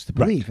what you choose to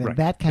believe, and right.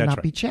 that That's cannot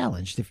right. be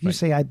challenged. If you Right.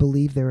 say, "I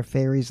believe there are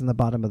fairies in the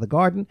bottom of the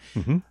garden,"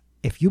 Mm-hmm.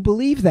 if you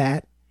believe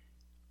that,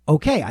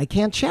 okay, I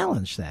can't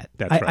challenge that.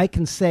 That's I right.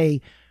 can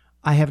say,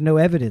 I have no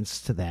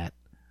evidence to that.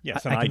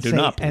 Yes, and I can do say,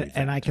 not believe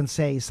and that. I can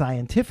say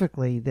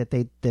scientifically that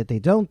they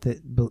don't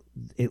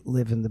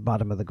live in the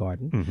bottom of the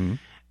garden, Mm-hmm.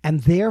 and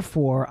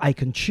therefore I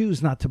can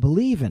choose not to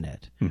believe in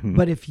it. Mm-hmm.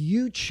 But if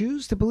you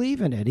choose to believe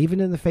in it, even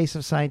in the face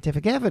of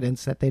scientific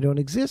evidence that they don't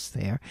exist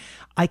there,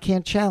 I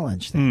can't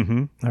challenge that.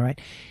 Mm-hmm. All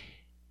right.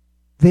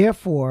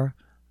 Therefore,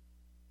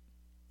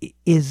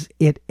 is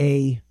it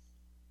a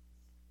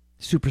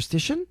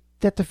superstition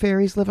that the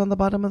fairies live on the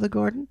bottom of the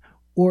garden,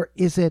 or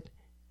is it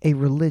a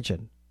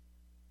religion?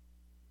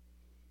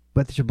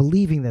 But that you're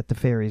believing that the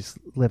fairies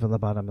live on the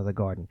bottom of the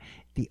garden.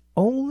 The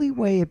only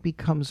way it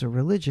becomes a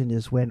religion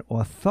is when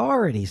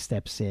authority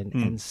steps in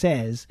and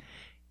says,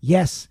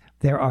 yes,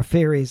 there are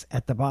fairies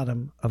at the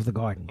bottom of the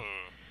garden.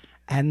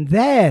 And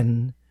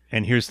then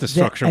And here's the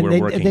structure and we're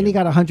then, working and then you in.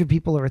 got 100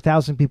 people or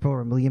 1,000 people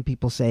or 1,000,000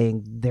 people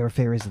saying there are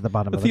fairies at the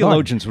bottom The of the garden.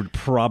 theologians would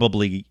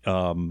probably,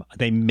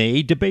 they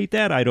may debate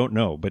that. I don't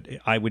know. But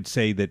I would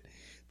say that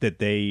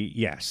they,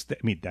 yes, I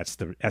mean, that's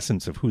the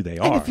essence of who they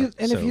And are.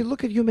 if you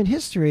look at human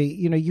history,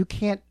 you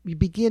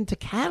begin to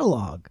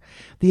catalog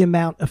the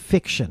amount of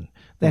fiction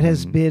that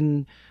has Mm-hmm.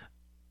 been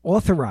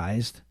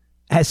authorized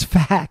as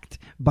fact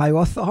by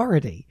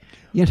authority.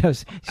 So you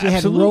had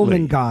Absolutely.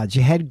 Roman gods,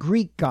 you had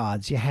Greek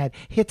gods, you had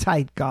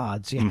Hittite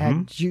gods, you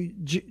had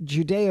Mm-hmm.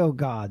 Judeo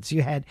gods,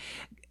 you had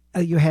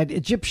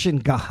Egyptian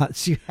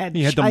gods, you had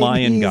You had the Chinese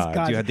Mayan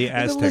gods, you had the and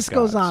Aztec the list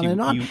goes gods. on You-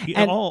 and on. you-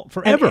 and all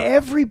forever. And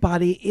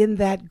everybody in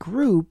that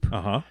group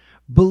Uh-huh.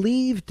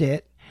 believed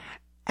it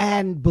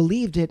and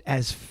believed it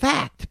as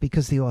fact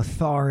because the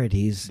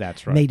authorities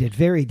That's right. made it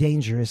very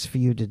dangerous for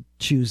you to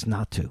choose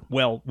not to.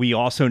 Well, we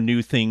also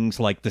knew things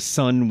like the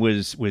sun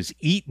was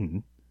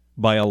eaten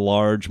by a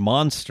large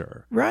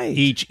monster Right.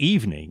 each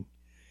evening,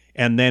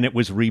 and then it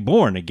was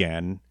reborn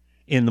again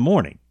in the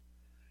morning.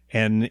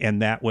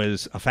 And that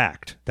was a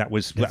fact. That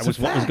was That's what a was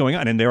fact. going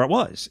on, and there it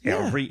was.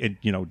 Yeah.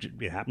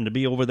 It happened to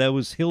be over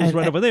those hills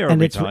right over there and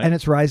every it's, time. And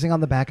it's rising on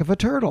the back of a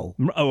turtle.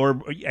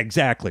 Or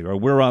exactly, or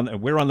we're on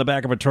the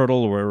back of a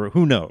turtle, or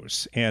who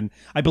knows? And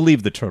I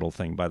believe the turtle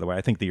thing. By the way,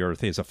 I think the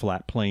Earth is a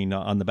flat plane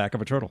on the back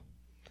of a turtle.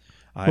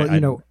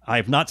 Well, I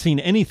have not seen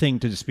anything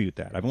to dispute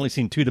that. I've only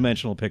seen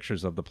 2-dimensional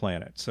pictures of the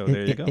planet. So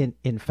there you go.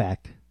 In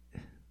fact,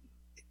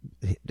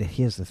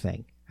 here's the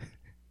thing.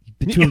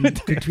 Between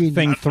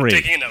Thing three.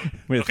 Taking a note.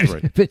 With Okay.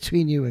 three.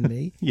 between you and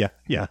me, Yeah.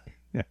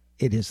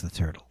 it is the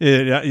turtle.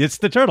 It's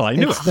the turtle. I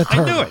knew It's it. the I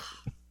knew turtle.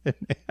 it.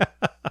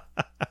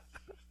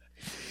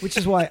 Which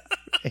is why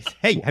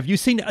Hey, have you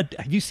seen a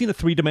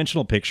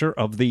 3-dimensional picture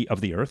of the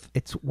Earth?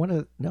 it's one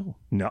of no.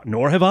 No,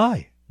 nor have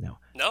I. No,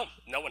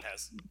 no one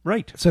has.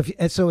 Right.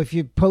 So if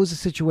you pose a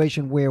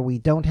situation where we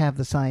don't have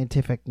the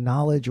scientific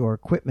knowledge or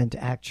equipment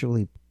to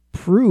actually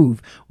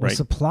prove or Right.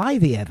 supply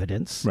the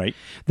evidence, Right.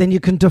 then you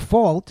can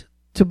default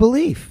to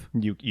belief.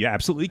 You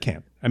absolutely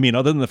can. I mean,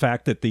 other than the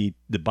fact that the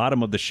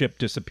bottom of the ship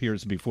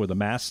disappears before the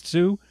masts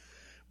do,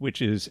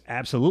 which is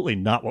absolutely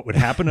not what would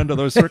happen under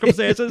those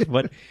circumstances.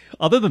 But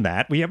other than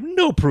that, we have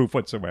no proof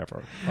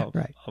whatsoever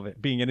Right. of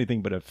it being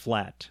anything but a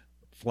flat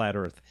flat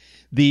Earth.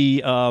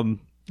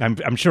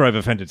 I'm sure I've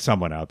offended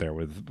someone out there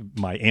with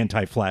my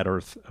anti-flat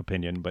Earth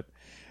opinion, but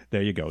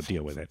there you go.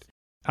 Deal with it.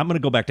 I'm going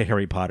to go back to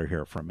Harry Potter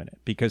here for a minute,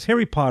 because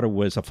Harry Potter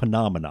was a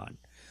phenomenon.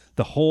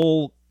 The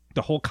whole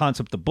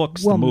concept, the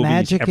books, the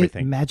movies,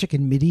 everything. Magic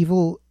in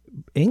medieval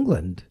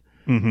England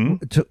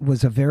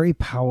was a very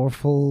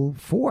powerful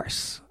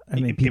force. I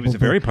mean, it was a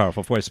very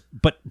powerful force,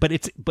 but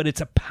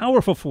it's a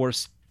powerful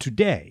force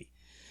today.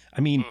 I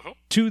mean,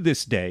 to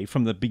this day,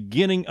 from the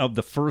beginning of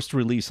the first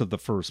release of the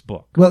first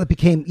book. Well, it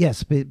became,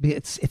 yes, but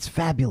it's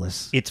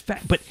fabulous.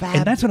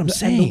 And that's what I'm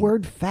saying. And the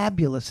word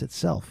fabulous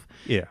itself,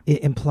 it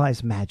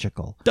implies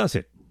magical. Does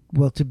it?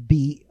 Well, to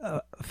be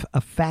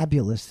a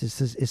fabulist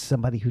is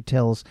somebody who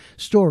tells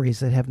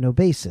stories that have no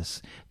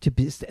basis. To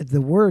be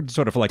the word,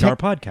 sort of like our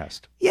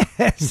podcast.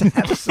 Yes,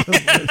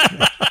 absolutely.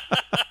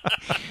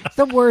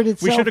 The word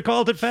itself. We should have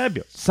called it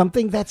fabulous.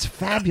 Something that's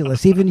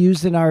fabulous, even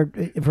used in our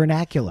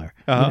vernacular.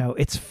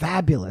 It's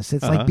fabulous.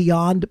 It's like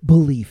beyond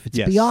belief. It's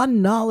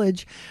beyond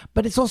knowledge,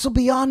 but it's also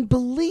beyond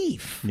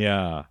belief.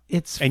 Yeah.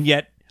 And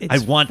yet I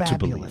want fabulous. to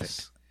believe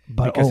it.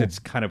 Because it's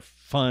kind of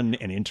fun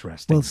and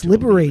interesting. Well, it's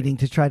liberating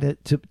to try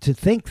to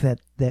think that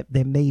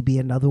there may be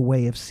another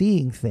way of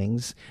seeing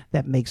things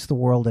that makes the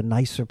world a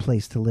nicer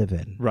place to live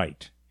in.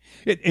 Right.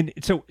 And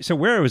so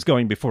where I was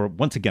going before,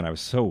 once again, I was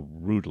so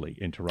rudely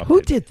interrupted.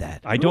 Who did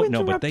that? I don't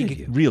know, but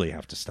they really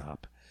have to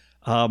stop.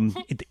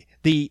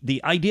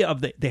 The idea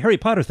of the Harry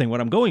Potter thing,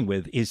 what I'm going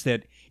with, is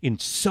that in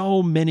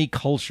so many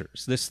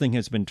cultures, this thing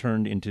has been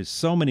turned into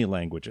so many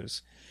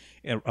languages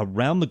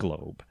around the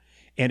globe,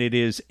 and it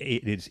is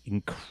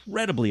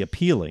incredibly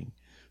appealing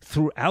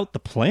throughout the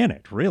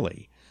planet,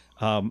 really.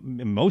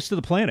 Most of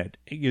the planet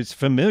is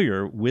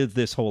familiar with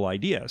this whole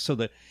idea, so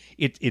that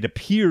it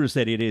appears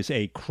that it is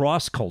a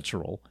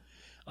cross-cultural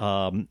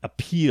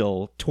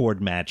appeal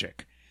toward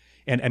magic,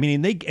 and I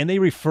mean, they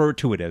refer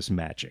to it as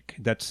magic.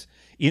 That's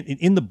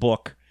in the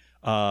book.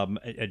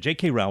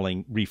 J.K.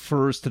 Rowling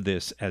refers to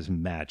this as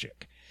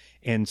magic,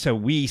 and so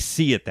we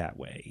see it that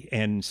way,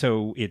 and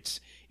so it's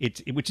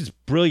which is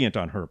brilliant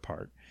on her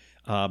part.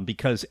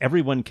 Because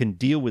everyone can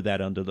deal with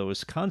that under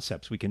those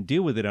concepts. We can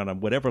deal with it on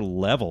whatever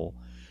level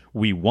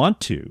we want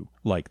to,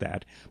 like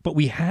that. But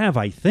we have,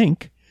 I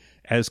think,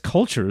 as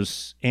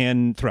cultures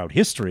and throughout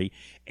history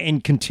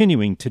and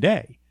continuing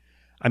today.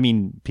 I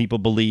mean, people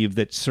believe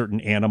that certain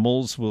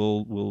animals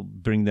will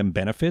bring them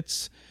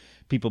benefits.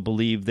 People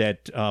believe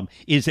that,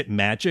 is it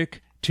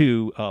magic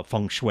to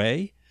feng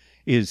shui?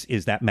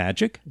 Is that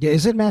magic? Yeah,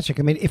 is it magic?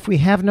 I mean, if we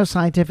have no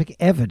scientific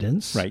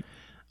evidence... Right.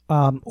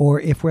 Or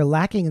if we're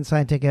lacking in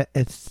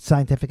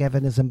scientific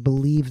evidence and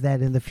believe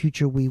that in the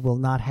future we will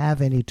not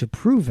have any to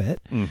prove it,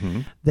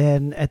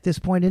 then at this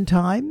point in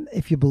time,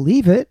 if you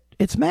believe it,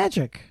 it's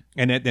magic.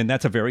 And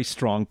that's a very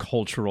strong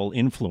cultural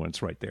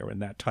influence right there in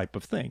that type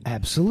of thing.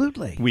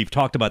 Absolutely. We've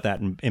talked about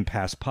that in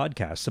past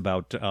podcasts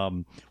about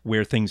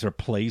where things are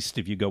placed.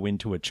 If you go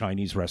into a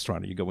Chinese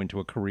restaurant or you go into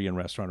a Korean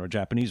restaurant or a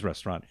Japanese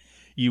restaurant,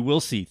 you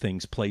will see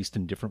things placed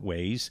in different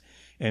ways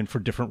and for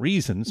different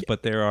reasons,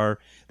 but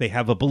they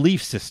have a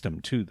belief system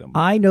to them.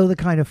 I know the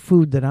kind of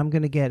food that I'm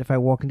going to get if I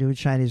walk into a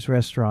Chinese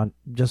restaurant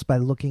just by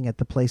looking at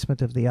the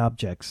placement of the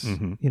objects.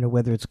 You know,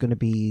 whether it's going to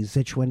be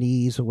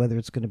Sichuanese or whether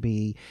it's going to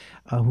be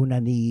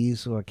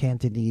Hunanese or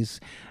Cantonese.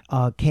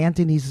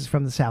 Cantonese is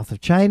from the south of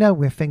China,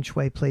 where Feng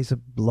Shui plays a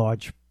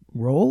large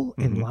role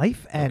in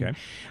life, and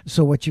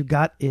so what you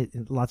got is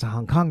lots of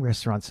Hong Kong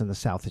restaurants in the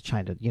south of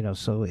China. You know,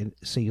 so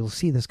you'll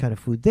see this kind of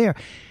food there.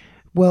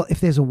 Well,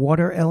 if there's a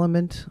water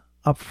element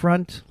up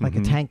front, like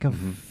a tank of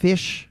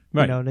fish,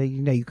 right.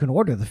 you can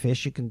order the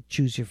fish, you can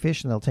choose your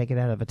fish, and they'll take it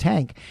out of a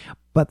tank.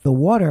 But the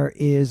water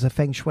is a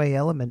feng shui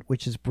element,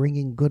 which is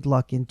bringing good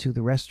luck into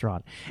the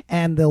restaurant.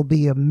 And there'll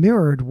be a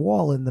mirrored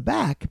wall in the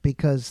back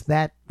because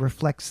that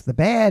reflects the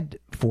bad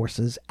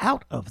forces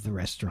out of the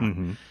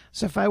restaurant.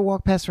 So if I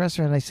walk past the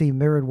restaurant and I see a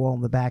mirrored wall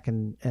in the back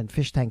and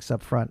fish tanks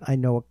up front, I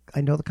know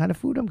the kind of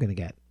food I'm going to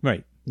get.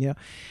 Right. You know,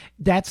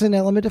 that's an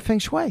element of feng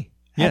shui.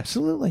 Yes.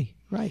 Absolutely.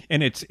 Right.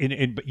 And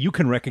but you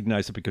can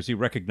recognize it because you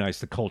recognize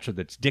the culture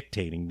that's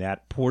dictating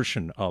that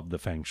portion of the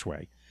feng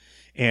shui.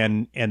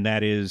 And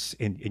that is,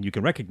 and you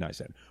can recognize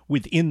that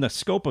within the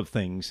scope of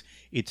things.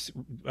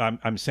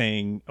 I'm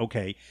saying,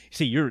 okay,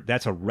 see,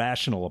 that's a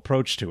rational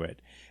approach to it,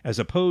 as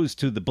opposed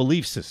to the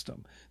belief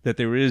system that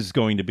there is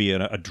going to be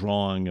a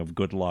drawing of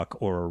good luck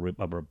or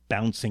a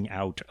bouncing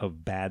out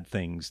of bad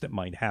things that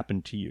might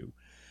happen to you.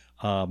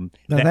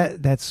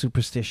 That's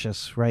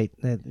superstitious, right?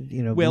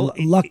 Well,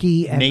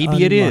 lucky and maybe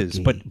unlucky. It is,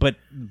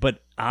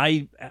 but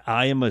I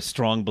am a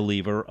strong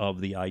believer of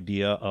the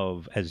idea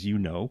of, as you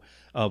know,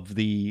 of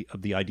the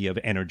idea of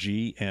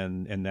energy,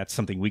 and that's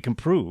something we can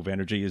prove.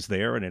 Energy is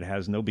there, and it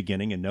has no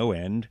beginning and no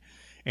end,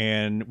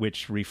 and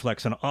which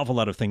reflects an awful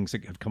lot of things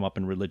that have come up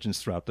in religions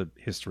throughout the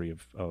history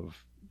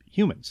of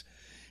humans.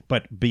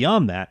 But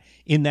beyond that,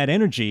 in that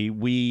energy,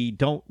 we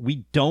don't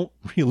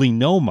really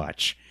know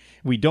much.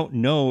 We don't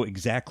know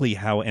exactly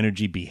how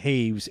energy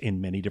behaves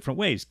in many different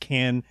ways.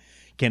 Can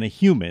a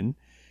human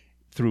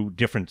through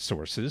different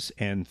sources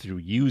and through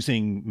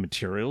using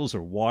materials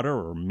or water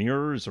or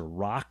mirrors or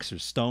rocks or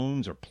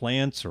stones or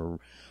plants or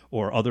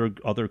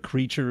other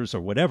creatures or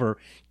whatever,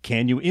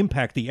 can you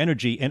impact the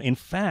energy and in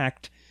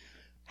fact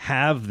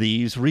have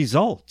these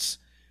results?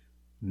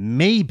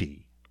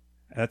 Maybe.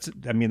 That's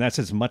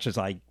as much as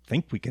I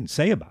think we can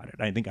say about it.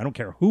 I don't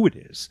care who it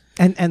is.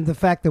 And the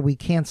fact that we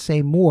can't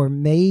say more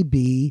may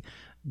be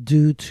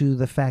due to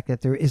the fact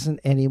that there isn't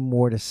any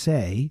more to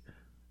say.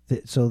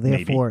 So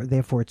therefore,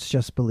 it's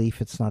just belief.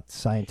 It's not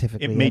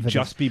scientifically. It may evidence.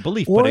 just be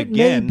belief, or but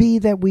again, it may be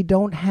that we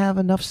don't have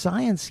enough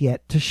science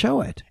yet to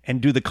show it. And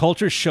do the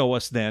cultures show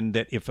us then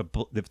that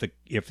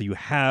if you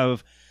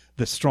have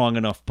the strong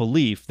enough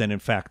belief, then in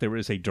fact there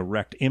is a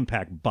direct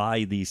impact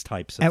by these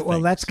types of things. Well,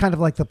 that's kind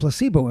of like the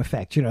placebo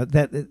effect,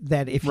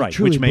 that if you right,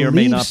 truly which may or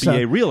may believe not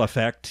be a real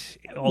effect,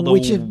 although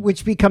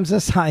which becomes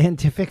a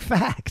scientific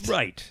fact.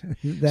 Right.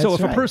 That's so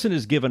if right. a person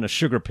is given a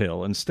sugar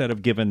pill instead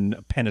of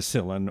given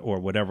penicillin or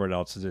whatever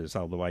else it is,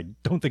 although I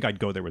don't think I'd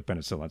go there with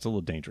penicillin, it's a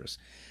little dangerous.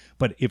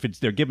 But if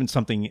they're given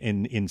something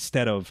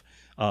instead of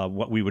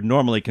what we would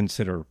normally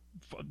consider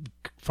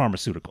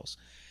pharmaceuticals,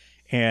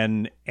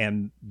 and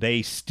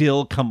they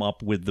still come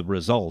up with the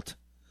result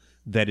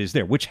that is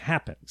there, which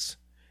happens.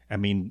 I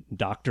mean,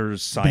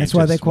 doctors, scientists. That's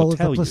why they call it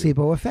tell the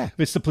placebo effect.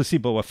 It's the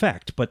placebo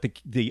effect, but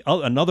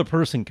another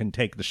person can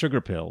take the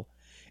sugar pill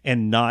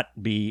and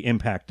not be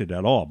impacted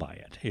at all by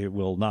it. It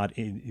will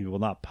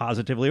not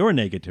positively or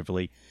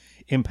negatively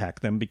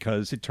impact them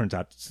because it turns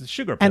out it's the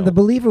sugar pill. And the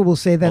believer will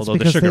say that's although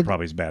because the sugar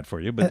probably is bad for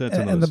you, but that's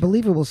another. And the story.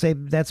 believer will say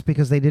that's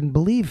because they didn't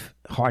believe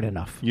hard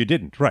enough. You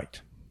didn't,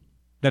 right?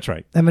 That's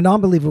right. And the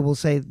non-believer will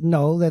say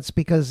no, that's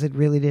because it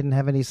really didn't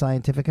have any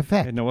scientific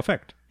effect. And no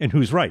effect. And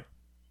who's right?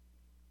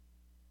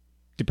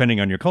 Depending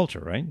on your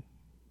culture, right?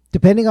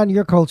 Depending on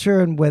your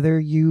culture and whether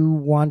you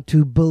want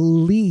to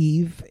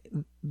believe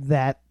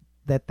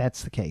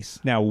that's the case.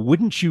 Now,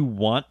 wouldn't you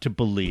want to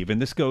believe,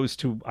 and this goes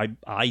to,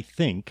 I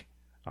think,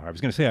 or I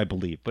was going to say I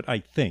believe, but I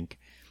think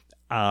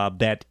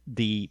that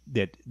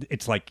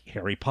it's like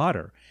Harry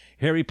Potter.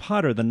 Harry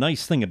Potter, the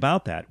nice thing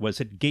about that was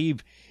it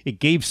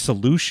gave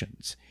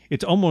solutions.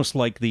 It's almost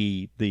like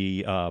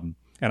and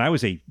I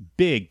was a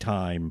big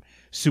time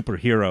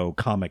superhero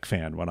comic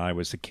fan when I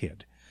was a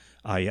kid.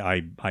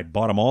 I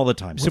bought them all the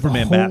time. Well,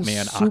 Superman,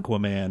 Batman,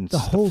 Aquaman, the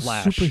whole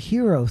Flash.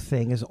 superhero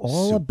thing is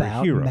all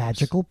about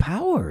magical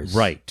powers.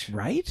 Right.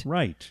 Right?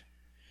 Right.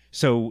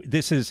 So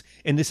is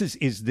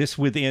this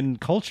within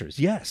cultures?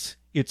 Yes.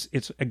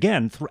 It's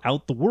again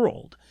throughout the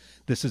world.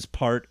 This is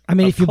part I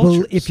mean, of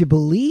cultures. if you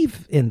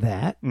believe in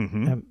that,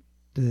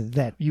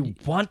 that you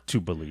want to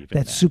believe in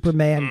that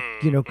Superman,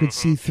 could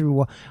see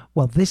through.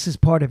 Well, this is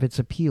part of its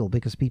appeal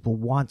because people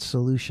want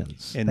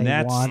solutions, and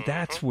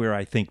that's where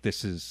I think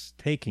this is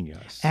taking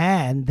us.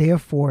 And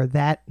therefore,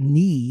 that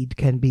need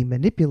can be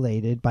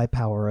manipulated by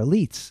power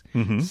elites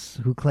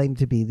who claim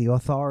to be the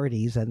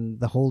authorities and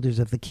the holders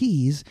of the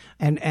keys,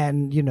 and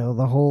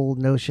the whole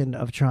notion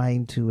of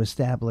trying to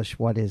establish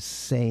what is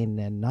sane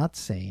and not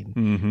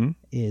sane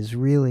is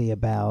really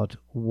about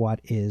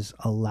what is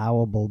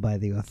allowable by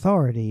the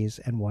authorities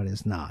and what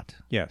is not.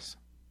 Yes.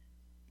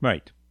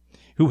 Right.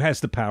 Who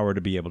has the power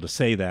to be able to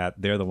say that?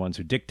 They're the ones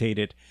who dictate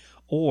it,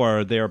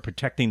 or they're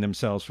protecting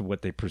themselves from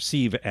what they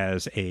perceive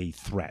as a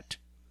threat.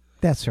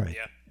 That's right.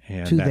 Yeah.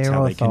 And to that's their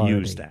how authority. they can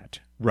use that.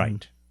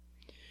 Right.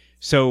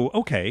 So,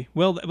 okay.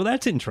 Well,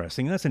 that's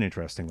interesting. That's an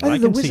interesting one. I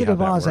The can see Wizard how of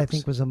that Oz, I works.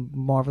 think, was a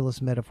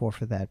marvelous metaphor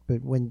for that.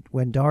 But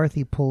when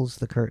Dorothy pulls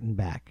the curtain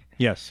back,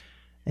 Yes.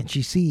 and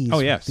she sees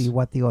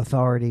what the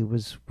authority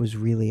was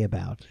really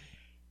about.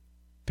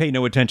 Pay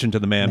no attention to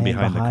the man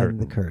behind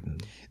the curtain.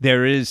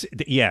 There is,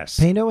 yes.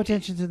 Pay no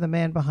attention to the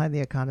man behind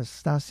the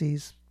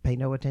iconostases. Pay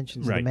no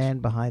attention to the man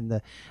behind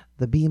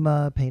the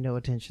bema. Pay no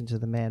attention to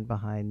the man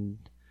behind,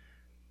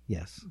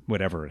 yes.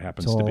 Whatever it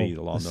happens to be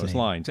along those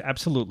lines.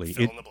 Absolutely.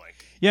 Fill in the blank.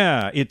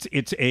 Yeah,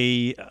 it's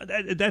a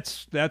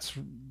that's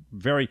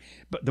very.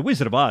 But the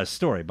Wizard of Oz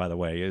story, by the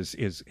way,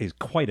 is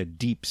quite a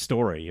deep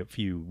story if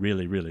you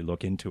really really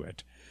look into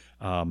it.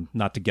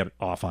 Not to get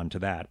off onto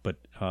that, but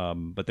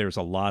there's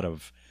a lot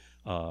of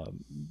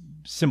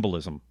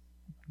symbolism,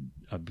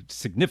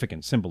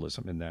 significant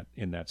symbolism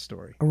in that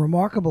story. A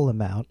remarkable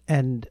amount,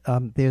 and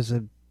there's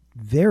a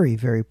very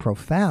very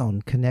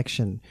profound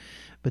connection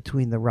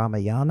between the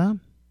Ramayana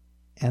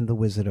and the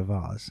Wizard of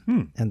Oz,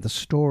 and the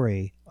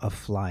story of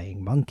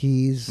flying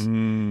monkeys.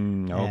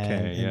 And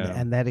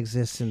that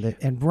exists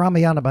and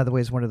Ramayana, by the way,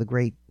 is one of the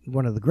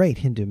great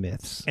Hindu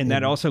myths. And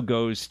that also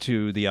goes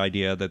to the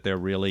idea that there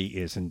really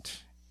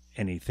isn't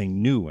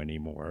anything new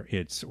anymore.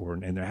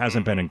 And there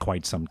hasn't been in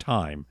quite some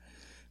time.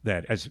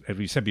 That, as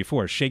we said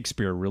before,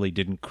 Shakespeare really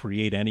didn't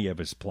create any of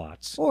his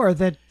plots. Or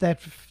that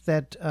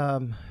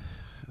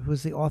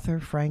who's the author,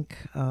 Frank,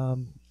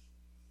 of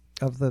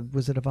the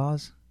Wizard of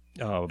Oz?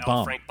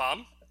 Baum. Frank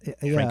Baum?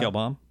 Frank L.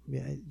 Baum?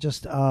 Yeah,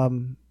 just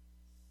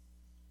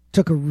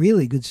took a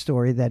really good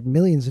story that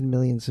millions and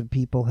millions of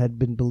people had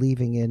been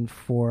believing in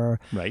for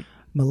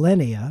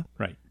millennia,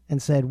 and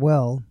said,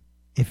 well,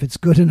 if it's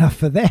good enough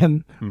for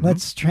them,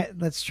 let's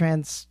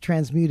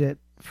transmute it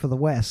for the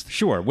West.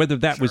 Sure, whether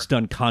that was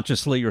done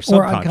consciously or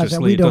unconsciously,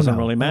 subconsciously, we it don't doesn't know.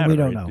 really matter. We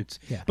don't know.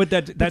 But But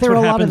that's there are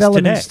what a lot of happens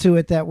elements today. to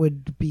it that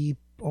would be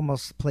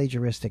almost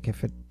plagiaristic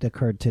if it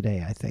occurred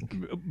today, I think.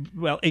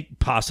 Well,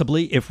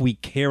 possibly if we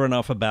care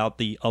enough about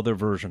the other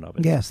version of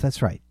it. Yes,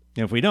 that's right.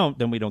 If we don't,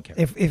 then we don't care.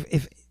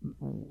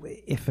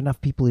 If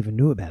enough people even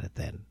knew about it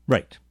then.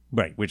 Right.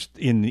 Which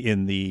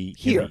in the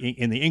Here.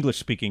 in the English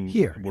speaking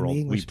Here, in the world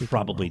we English-speaking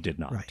probably world. did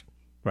not.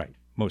 Right.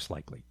 Most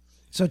likely.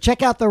 So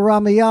check out the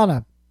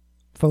Ramayana,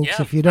 folks,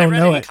 Yeah, if you don't I read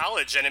know it in it.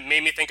 college, and it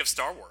made me think of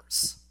Star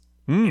Wars.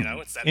 You know,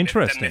 it's that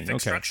Interesting. that mythic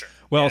Okay. structure.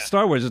 Well, Yeah.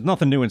 Star Wars is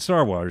nothing new in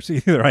Star Wars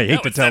either. I hate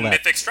No, to it's tell that that.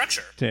 mythic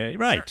structure.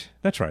 Right. Sure.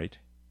 That's right.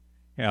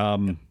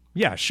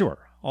 Yeah, sure.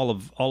 All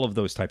of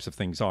those types of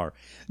things are.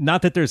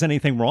 Not that there's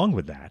anything wrong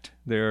with that.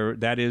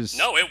 That is.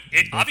 No,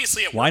 it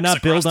obviously it Why works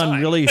not build across on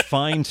time. really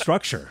fine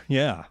structure?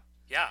 Yeah.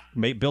 Yeah.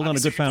 Build on a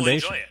Obviously good people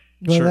foundation. enjoy it.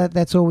 Well, Sure.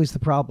 that's always the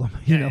problem.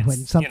 You Yeah, know, when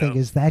it's, something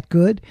is that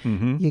good,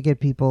 Mm-hmm. you get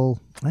people,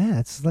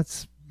 let's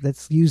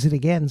use it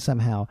again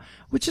somehow,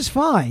 which is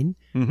fine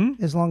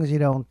as long as you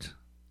don't.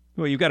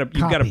 Well, you've got to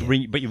Copy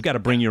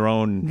it. bring your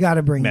own You got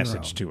to bring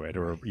message your own. to it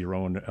or your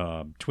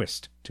own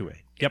twist to it.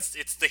 Yep.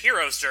 It's the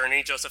hero's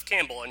journey, Joseph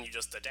Campbell, and you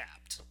just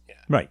adapt. Yeah.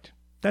 Right.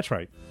 That's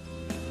right.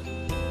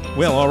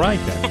 Well, all right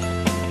then.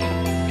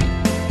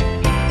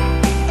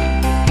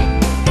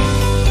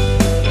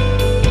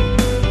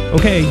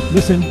 Okay,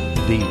 listen,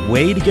 the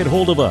way to get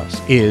hold of us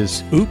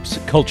is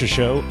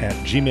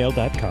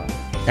oopscultureshow@gmail.com.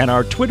 And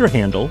our Twitter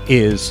handle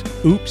is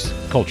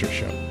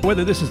oopscultureshow.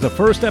 Whether this is the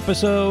first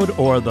episode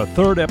or the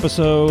third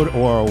episode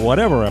or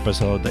whatever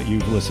episode that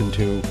you've listened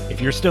to, if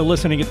you're still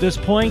listening at this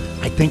point,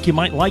 I think you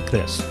might like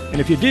this.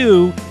 And if you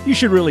do, you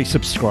should really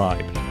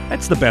subscribe.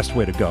 That's the best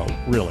way to go,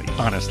 really,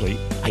 honestly.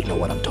 I know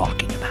what I'm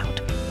talking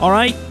about. All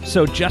right,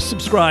 so just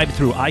subscribe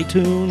through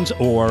iTunes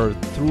or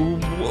through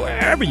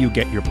wherever you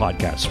get your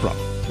podcasts from.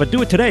 But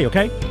do it today,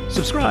 okay?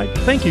 Subscribe.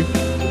 Thank you.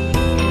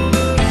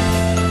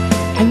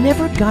 I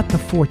never got the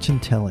fortune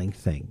telling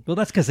thing. Well,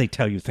 that's because they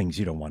tell you things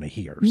you don't want to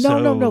hear.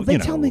 No. They you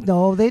tell know. me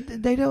no. They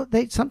don't.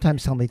 They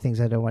sometimes tell me things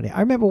I don't want to.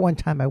 I remember one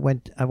time I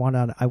went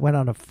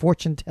on a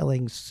fortune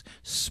telling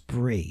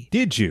spree.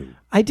 Did you?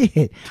 I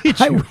did.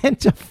 I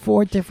went to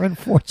 4 different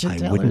fortune I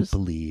tellers wouldn't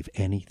believe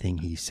anything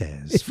he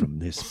says from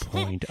this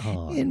point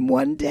on. in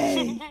one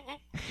day.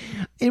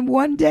 In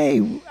one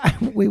day,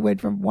 we went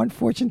from one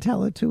fortune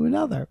teller to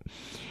another.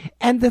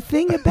 And the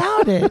thing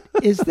about it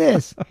is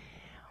this.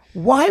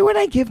 Why would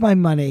I give my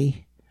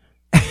money?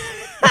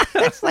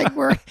 It's like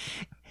why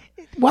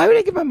would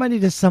I give my money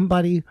to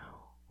somebody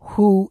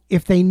who,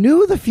 if they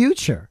knew the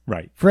future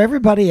Right. for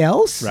everybody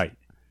else, Right.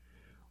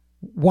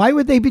 why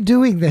would they be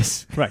doing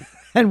this? Right.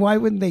 And why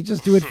wouldn't they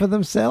just do it for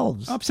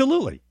themselves?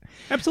 Absolutely.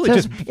 So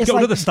Just it's go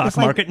to like- the stock it's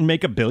like- market and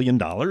make $1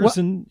 billion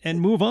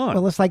and move on.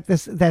 Well, it's like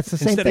this. That's the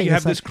same Instead thing. of you have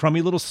It's like- this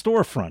crummy little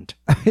storefront.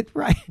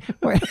 right.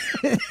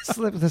 It's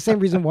the same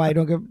reason why I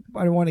don't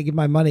want to give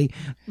my money,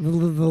 the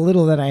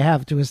little that I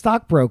have, to a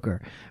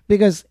stockbroker,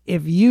 because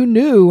if you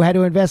knew how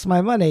to invest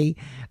my money,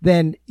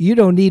 then you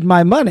don't need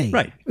my money.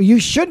 Right. You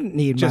shouldn't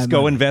need Just my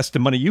go money. invest the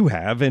money you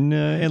have and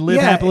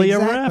live happily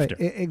ever after.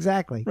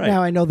 Exactly. Right.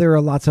 Now I know there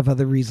are lots of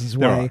other reasons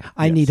There why are,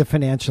 I yes. need a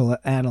financial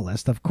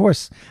analyst. Of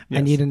course, I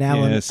Yes. need an Yeah,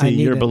 analyst. see, I need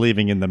you're a-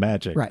 believing in the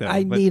magic. Right. though,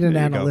 I but need an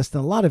there you go. analyst in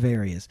a lot of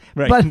areas.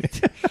 Right.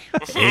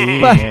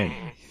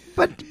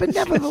 But but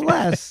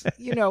nevertheless,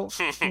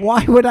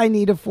 why would I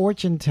need a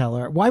fortune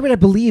teller? Why would I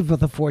believe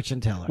with a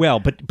fortune teller? Well,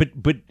 but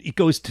it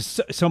goes to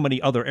so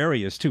many other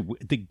areas too.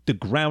 The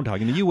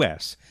groundhog in the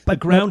U.S. the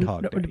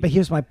groundhog. Day. But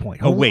here's my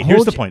point. Oh, wait,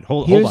 here's the point.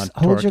 Hold on, Hold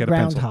Torek, your get a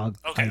pencil. groundhog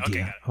Okay, idea. okay,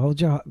 got it.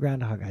 Hold your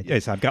groundhog idea.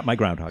 Yes, I've got my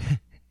groundhog.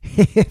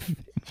 If-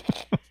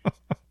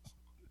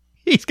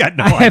 He's got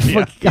no I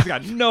idea. forgot. He's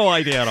got no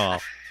idea at all.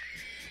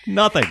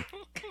 Nothing.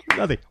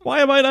 Why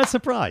am I not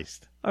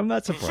surprised? I'm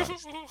not surprised.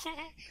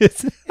 It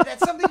had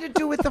something to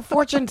do with the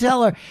fortune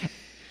teller.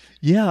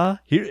 Yeah.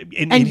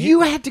 And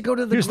you had to go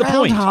to the Here's the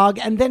point. groundhog,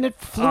 and then it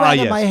flew out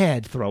of my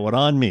head. Throw it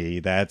on me.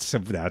 That's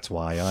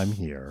why I'm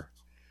here.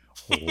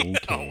 Okay.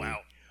 Oh, wow.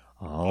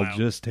 I'll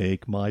just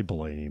take my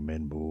blame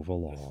and move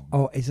along.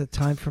 Oh, is it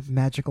time for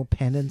magical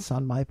penance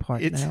on my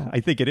part now? I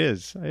think it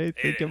is. I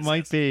think it is,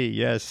 might yes. be.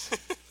 Yes.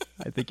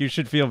 I think you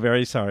should feel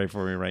very sorry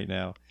for me right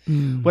now.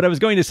 Hmm. What I was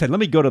going to say, let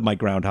me go to my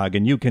groundhog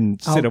and you can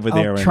sit over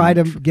there and try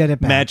to get it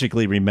back.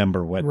 magically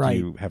remember what Right.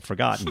 you have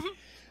forgotten.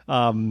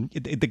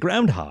 The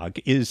groundhog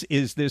is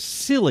this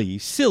silly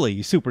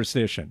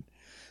superstition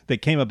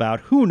that came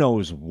about who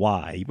knows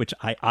why, which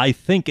I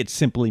think it's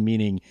simply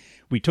meaning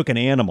we took an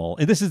animal,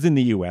 and this is in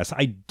the U.S.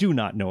 I do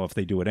not know if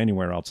they do it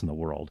anywhere else in the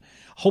world.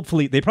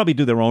 Hopefully, they probably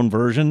do their own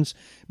versions,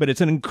 but it's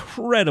an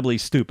incredibly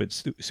stupid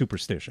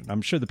superstition.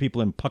 I'm sure the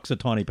people in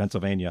Puxatawney,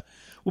 Pennsylvania,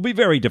 will be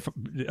very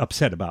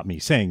upset about me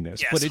saying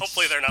this. Yes, but it's,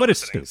 hopefully they're not but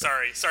it's listening.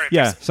 stupid. Sorry.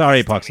 Yeah,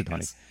 sorry, Puxatawney, Puxatawney.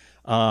 yes.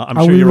 I'm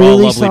Are sure we you're all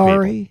really lovely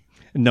sorry? people.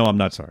 No, I'm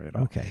not sorry at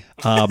all. Okay.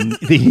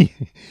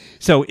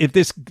 So if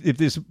this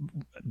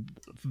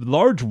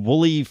large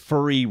woolly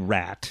furry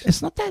rat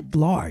It's not that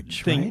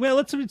large, thing, right? well,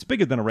 it's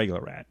bigger than a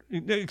regular rat,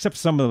 except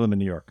some of them in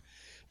New York.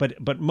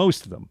 but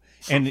most of them.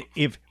 And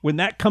when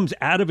that comes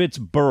out of its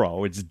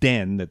burrow, its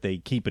den that they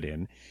keep it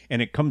in,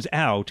 and it comes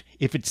out,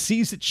 if it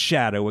sees its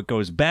shadow, it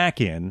goes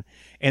back in,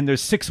 and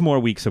there's 6 more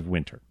weeks of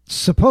winter.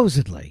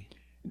 Supposedly.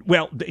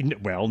 Well,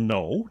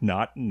 no.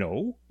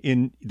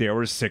 There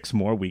are 6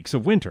 more weeks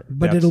of winter.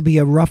 But it'll be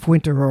a rough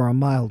winter or a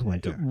mild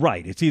winter.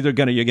 Right. It's either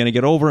you're gonna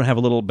get over and have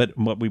a little bit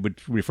what we would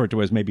refer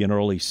to as maybe an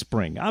early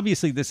spring.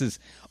 Obviously, this is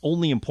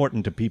only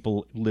important to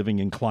people living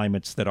in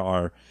climates that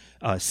are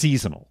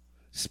seasonal,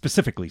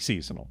 specifically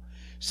seasonal.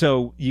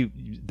 So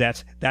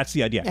that's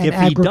the idea. And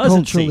if he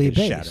doesn't see his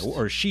based. shadow,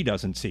 or she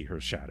doesn't see her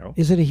shadow,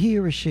 Is it a he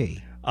or a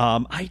she?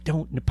 I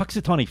don't know.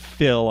 Puxatawny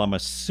Phil, I'm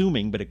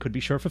assuming, but it could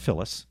be Sheriff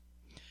Phyllis.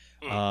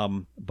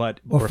 But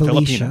Or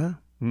Felicia.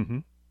 Mm-hmm.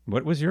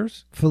 What was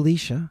yours?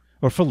 Felicia.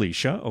 Or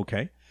Felicia,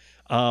 okay.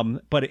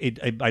 But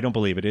I don't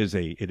believe it is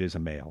a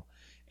male.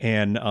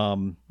 And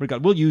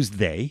we'll use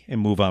they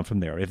and move on from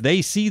there. If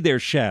they see their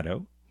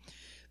shadow,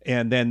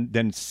 and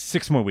then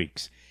 6 more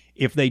weeks.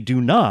 If they do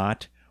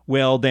not,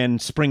 well, then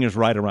spring is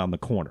right around the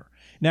corner.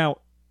 Now,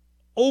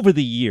 over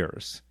the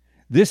years,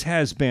 this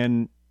has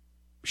been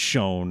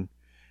shown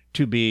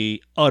to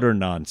be utter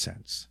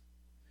nonsense.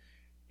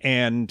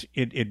 And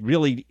it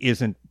really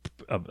isn't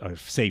a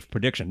safe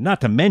prediction. Not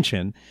to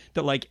mention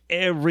that like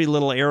every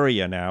little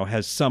area now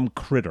has some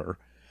critter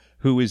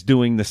who is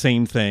doing the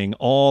same thing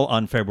all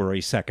on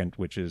February 2nd,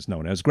 which is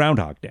known as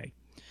Groundhog Day.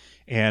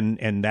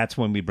 And that's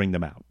when we bring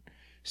them out.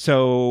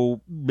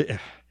 So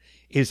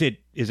is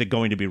it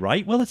going to be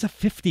right? Well, it's a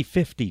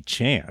 50-50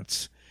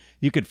 chance.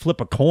 You could flip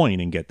a coin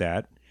and get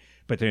that.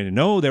 But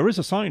no, there is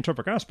a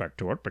scientific aspect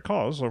to it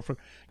because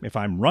if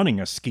I'm running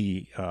a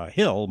ski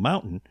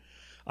mountain,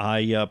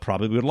 I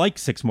probably would like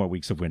 6 more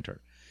weeks of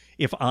winter.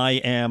 If I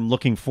am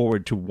looking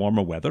forward to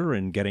warmer weather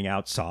and getting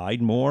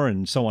outside more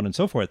and so on and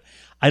so forth,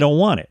 I don't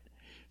want it.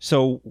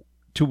 So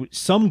to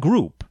some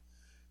group,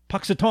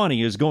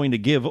 Puxatawny is going to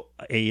give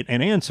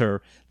an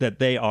answer that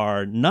they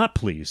are not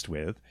pleased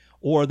with,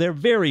 or they're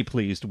very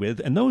pleased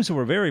with. And those who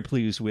are very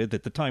pleased with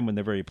at the time when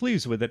they're very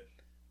pleased with it,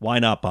 why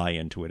not buy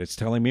into it? It's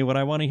telling me what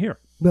I want to hear.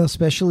 Well,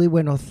 especially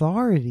when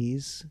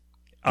authorities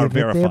are give it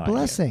their verifying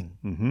blessing.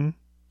 Mm-hmm.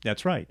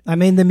 That's right. I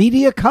mean, the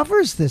media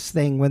covers this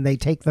thing when they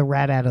take the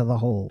rat out of the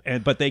hole.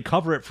 But they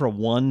cover it for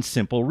one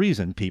simple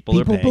reason. People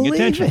are paying believe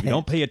attention. it. If you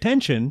don't pay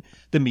attention,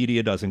 the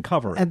media doesn't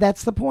cover it. And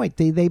that's the point.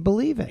 They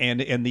believe it.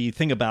 And the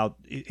thing about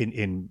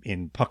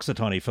in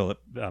Puxatawny,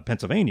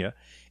 Pennsylvania,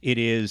 it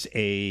is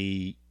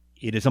a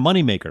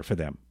moneymaker for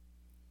them.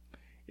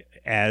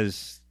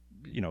 As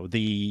you know,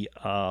 the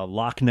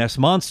Loch Ness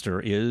Monster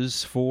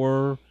is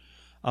for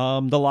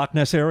the Loch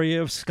Ness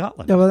area of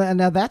Scotland.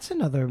 Now that's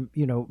another,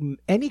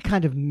 any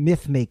kind of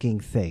myth-making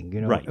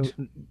thing. Right.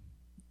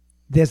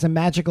 There's a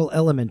magical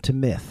element to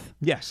myth.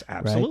 Yes,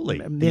 absolutely.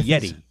 Right? The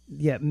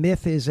Yeti.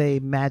 Myth is a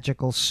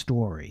magical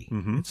story.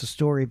 Mm-hmm. It's a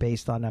story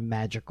based on a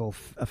magical,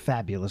 a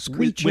fabulous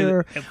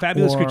creature. A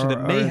fabulous creature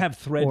that may have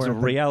threads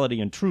of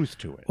reality and truth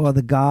to it. Or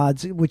the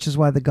gods, which is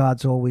why the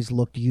gods always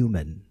looked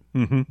human.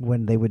 Mm-hmm.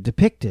 When they were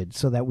depicted,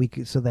 so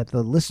that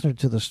the listener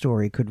to the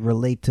story could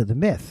relate to the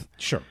myth.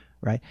 Sure.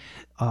 Right.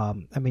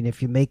 I mean,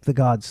 if you make the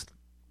gods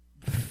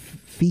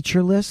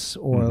featureless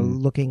or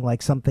looking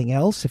like something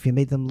else, if you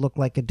made them look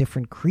like a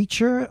different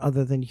creature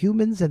other than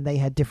humans, and they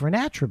had different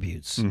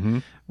attributes,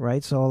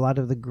 right? So a lot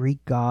of the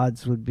Greek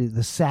gods would be,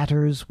 the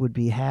satyrs would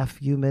be half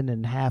human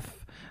and half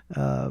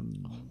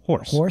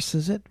horse,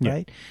 is it? Yeah.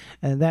 Right?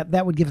 And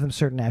that would give them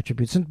certain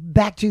attributes. And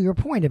back to your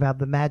point about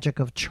the magic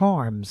of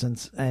charms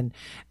and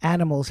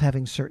animals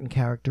having certain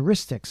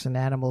characteristics, and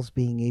animals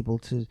being able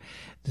to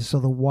so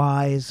the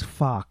wise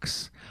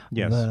fox,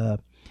 yes,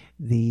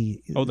 the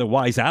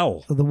wise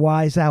owl,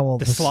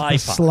 the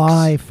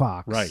sly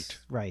fox,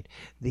 right,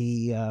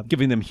 the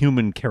giving them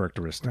human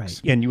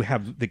characteristics, right. And you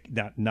have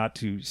not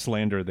to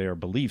slander their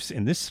beliefs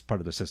in this part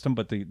of the system,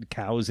 but the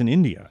cows in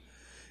India.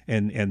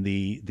 And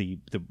the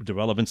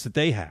relevance that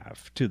they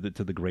have to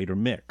the greater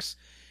mix,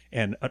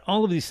 and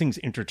all of these things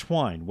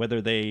intertwine, whether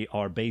they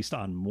are based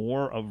on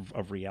more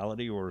of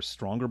reality or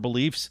stronger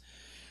beliefs.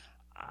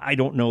 I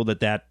don't know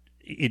that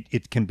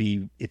it's going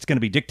to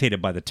be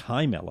dictated by the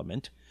time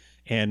element,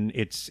 and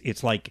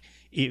it's like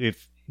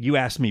if you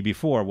asked me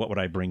before, what would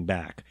I bring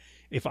back?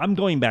 If I'm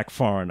going back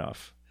far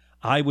enough,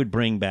 I would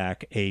bring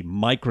back a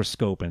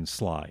microscope and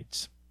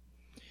slides,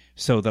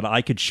 so that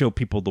I could show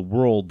people the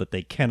world that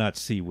they cannot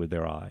see with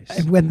their eyes.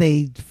 And when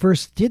they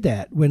first did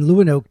that, when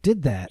Lewinoak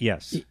did that,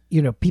 yes,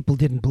 people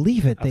didn't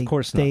believe it. Of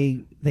course not.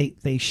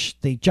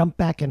 They jumped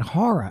back in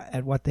horror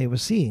at what they were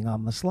seeing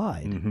on the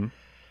slide. Mm-hmm.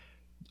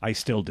 I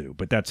still do,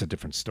 but that's a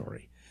different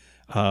story.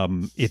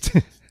 It's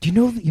do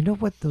you know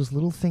what those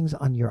little things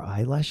on your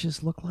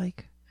eyelashes look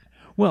like?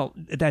 Well,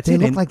 they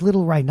look like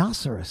little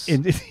rhinoceros.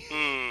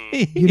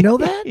 You know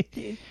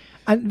that?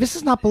 This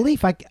is not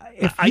belief.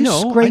 If you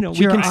scraped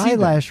your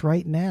eyelash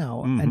right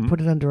now and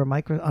put it under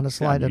on a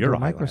slide under a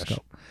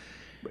microscope,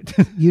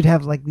 you'd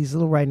have like these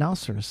little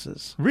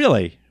rhinoceroses.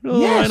 Really?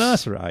 Little yes.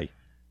 rhinoceri.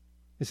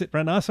 Is it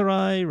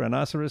rhinoceri?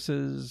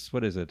 Rhinoceroses?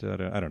 What is it? I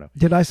don't know.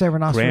 Did I say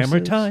rhinoceros?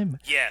 Grammar time.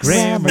 Yes.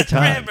 Grammar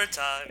time. Grammar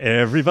time.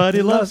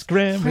 Everybody loves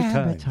grammar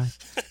time.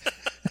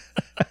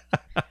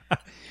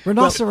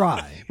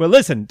 Rhinoceri. Well,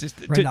 listen.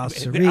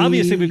 Rhinoceri.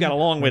 Obviously, we've got a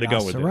long way to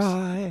go with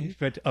Rhinoceri. this.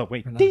 But, oh,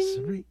 wait. Ding.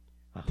 Rhinoceri.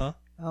 Uh-huh.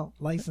 Oh,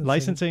 licensing.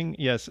 Licensing,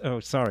 yes. Oh,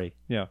 sorry.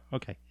 Yeah,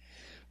 okay.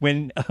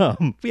 When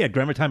we had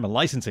grammar time and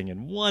licensing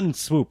in one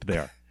swoop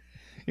there.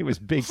 It was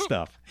big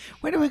stuff.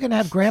 When are we going to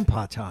have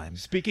grandpa time?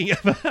 Speaking of...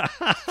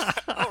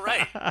 Oh,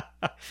 right.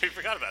 We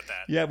forgot about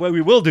that. Yeah, well,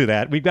 we will do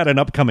that. We've got an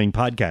upcoming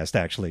podcast,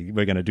 actually.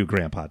 We're going to do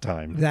grandpa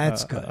time.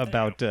 That's good.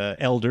 About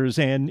elders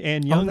and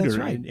younger, that's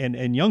right.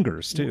 and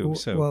youngers, too.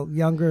 So well,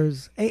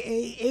 youngers,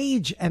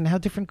 age, and how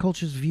different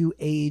cultures view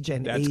age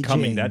and that's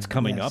aging. That's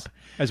coming Yes. up.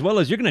 As well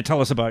as you're going to tell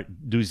us about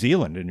New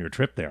Zealand and your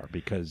trip there,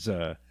 because...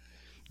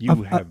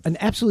 you have an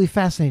absolutely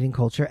fascinating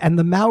culture, and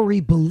the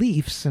Maori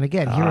beliefs. And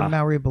again, here are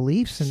Maori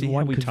beliefs, and See how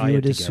one we could tie view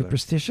it it as together.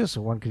 superstitious,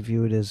 or one could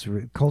view it as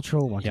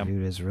cultural, one Yep. could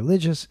view it as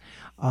religious.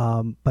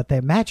 But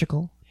they're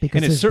magical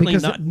because, And it's certainly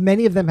because not-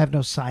 many of them have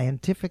no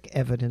scientific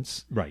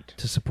evidence right.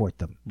 to support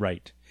them.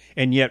 Right.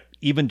 And yet,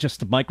 even just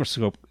the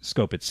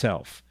microscope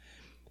itself,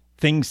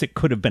 things that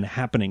could have been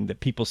happening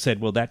that people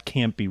said, well, that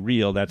can't be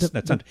real. That's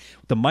not.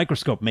 The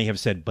microscope may have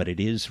said, but it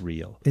is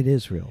real. It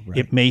is real, right?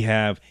 It may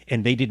have,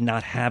 and they did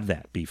not have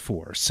that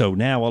before. So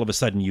now all of a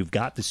sudden you've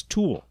got this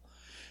tool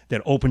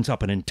that opens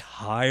up an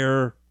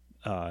entire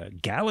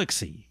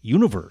galaxy,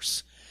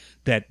 universe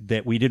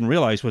that we didn't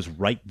realize was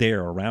right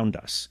there around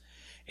us.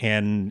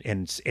 And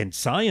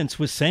science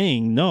was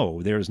saying,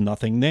 no, there's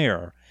nothing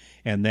there.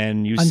 And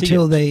then you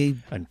until see it.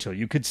 Until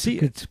you could see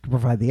could it.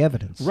 provide the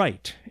evidence,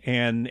 Right.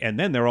 And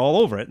then they're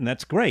all over it, and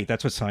that's great.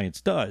 That's what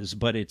science does.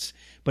 But it's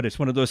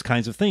one of those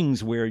kinds of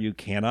things where you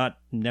cannot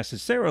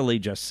necessarily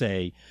just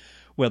say,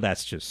 well,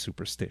 that's just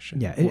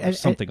superstition, Yeah, or and-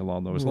 something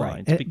along those right.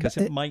 lines, And- because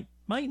it might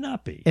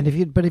not be. And if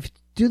you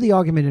do the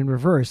argument in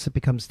reverse, it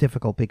becomes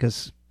difficult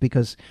because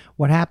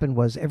what happened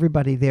was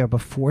everybody there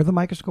before the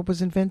microscope was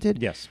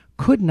invented Yes.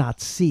 could not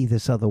see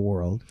this other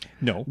world.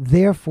 No.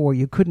 Therefore,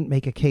 you couldn't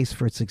make a case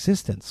for its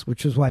existence,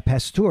 which is why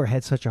Pasteur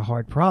had such a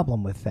hard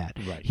problem with that.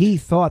 Right. He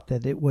thought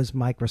that it was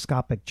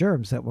microscopic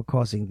germs that were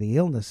causing the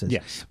illnesses,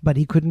 Yes. but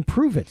he couldn't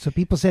prove it. So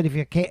people said,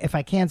 if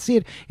I can't see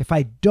it, if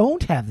I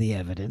don't have the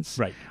evidence,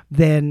 Right.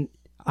 then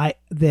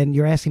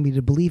you're asking me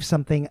to believe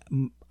something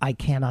I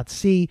cannot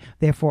see,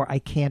 therefore I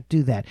can't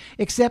do that.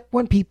 Except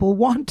when people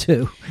want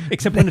to.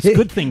 Except when it's a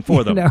good thing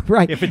for them.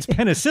 Right. If it's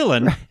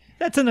penicillin,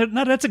 that's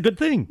a good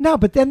thing. No,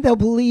 but then they'll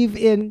believe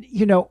in,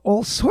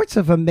 all sorts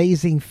of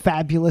amazing,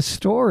 fabulous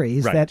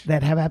stories Right.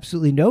 that have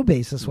absolutely no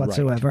basis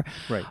whatsoever,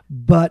 Right.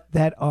 but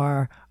that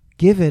are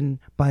given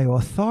by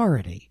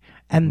authority.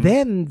 And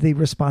then the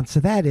response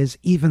to that is,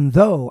 even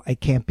though I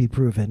can't be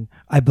proven,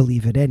 I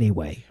believe it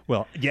anyway.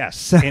 Well, yes.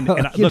 So,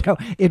 look,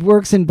 it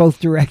works in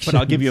both directions. but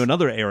I'll give you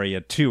another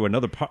area too,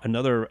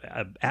 another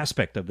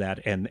aspect of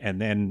that, and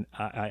then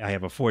I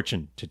have a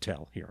fortune to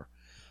tell here.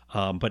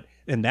 But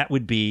that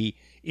would be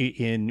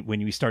in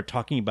when we start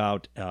talking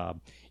about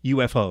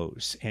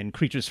UFOs and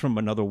creatures from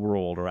another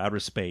world or outer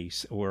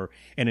space,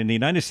 and in the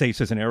United States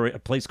there's a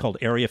place called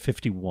Area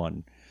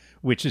 51,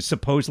 which is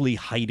supposedly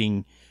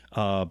hiding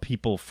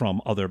people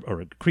from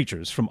or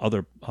creatures from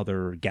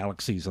other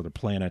galaxies, other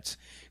planets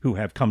who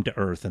have come to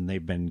Earth and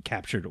they've been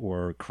captured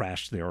or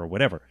crashed there or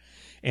whatever.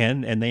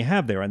 And they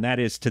have there, and that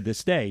is to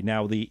this day.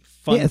 Now, the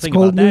fun it's thing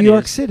called about New that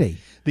York is City.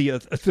 the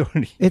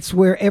authority It's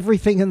where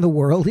everything in the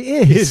world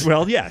is.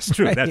 well, yes,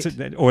 true. Right. That's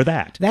it, or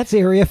that. That's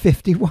Area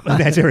 51.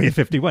 That's Area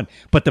 51.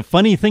 But the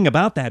funny thing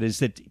about that is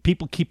that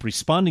people keep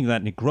responding to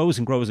that, and it grows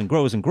and grows and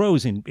grows and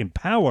grows in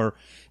power.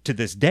 To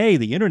this day,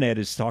 the internet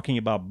is talking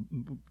about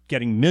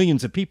getting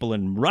millions of people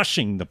and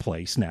rushing the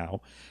place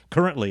now.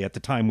 Currently, at the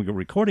time we were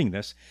recording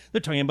this, they're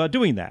talking about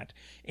doing that.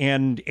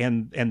 And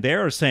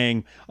they're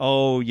saying,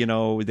 oh,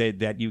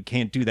 that you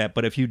can't do that,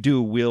 but if you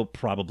do, we'll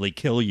probably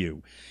kill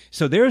you.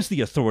 So there's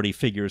the authority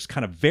figures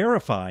kind of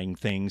verifying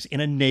things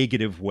in a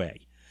negative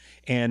way.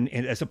 And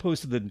as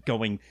opposed to them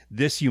going,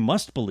 this you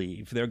must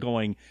believe, they're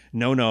going,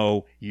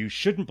 no, you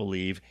shouldn't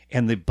believe.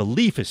 And the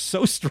belief is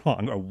so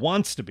strong, or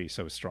wants to be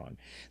so strong,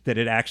 that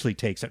it actually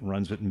takes it and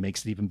runs with it and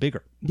makes it even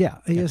bigger. Yeah,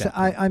 yes, that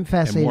point. I'm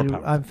fascinated.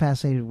 powerful. I'm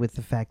fascinated with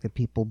the fact that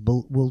people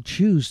will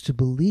choose to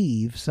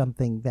believe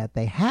something that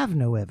they have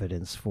no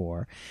evidence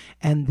for,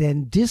 and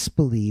then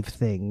disbelieve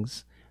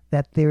things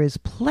that there is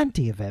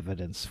plenty of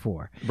evidence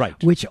for. Right.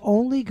 Which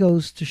only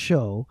goes to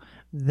show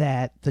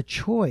that the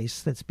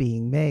choice that's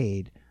being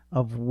made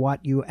of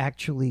what you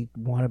actually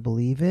want to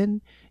believe in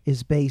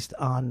is based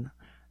on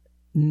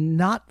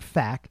not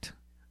fact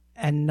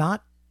and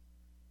not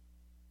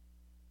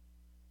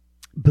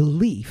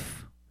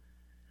belief,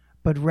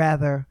 but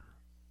rather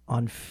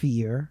on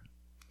fear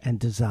and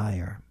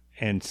desire.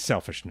 And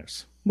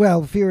selfishness.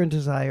 Well, fear and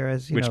desire,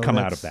 as you Which know, come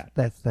out of that.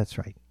 That's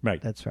right.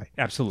 Right. That's right.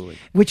 Absolutely.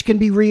 Which can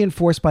be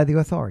reinforced by the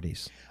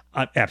authorities.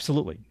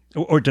 Absolutely.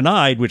 Or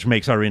denied, which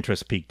makes our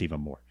interest piqued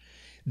even more.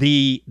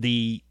 The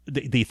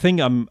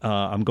thing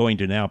I'm going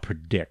to now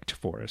predict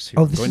for us here.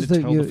 Oh, I'm this going is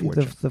to tell the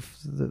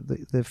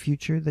fortune. the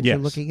future that Yes.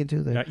 you're looking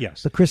into.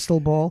 Yes. The crystal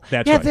ball.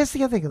 That's yeah, right. that's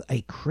the other thing.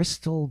 A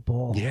crystal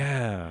ball.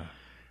 Yeah.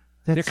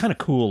 That's, They're kind of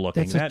cool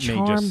looking. That's That a may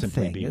charm just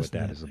simply thing, be what isn't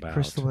that it? is about.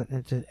 Crystal,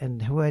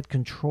 and who had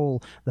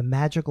control the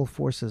magical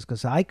forces?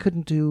 Because I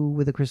couldn't do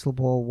with a crystal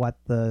ball what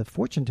the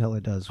fortune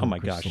teller does. Oh with my a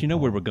crystal gosh! You know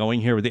ball. where we're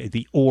going here?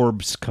 The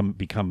orbs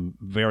become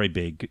very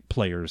big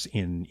players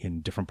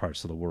in different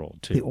parts of the world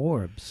too. The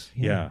orbs.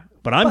 Yeah.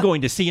 But I'm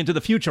going to see into the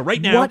future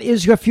right now. What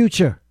is your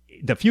future?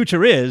 The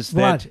future is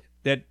What?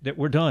 that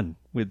we're done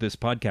with this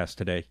podcast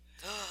today.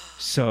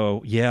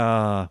 So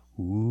yeah.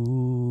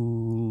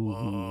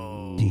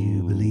 Ooh. Do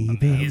you believe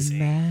amazing. in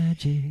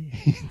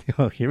magic?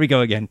 Oh, here we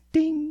go again.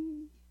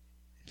 Ding.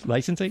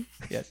 Licensing?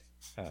 Yes.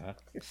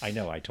 I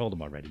know. I told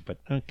him already, but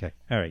okay.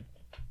 All right.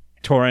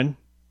 Torin,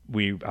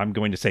 I'm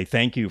going to say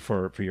thank you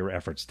for your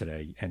efforts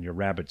today and your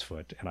rabbit's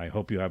foot, and I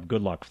hope you have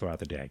good luck throughout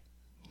the day.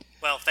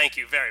 Well, thank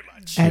you very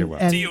much. You're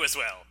welcome. To you as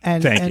well.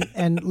 And, Thank and, you.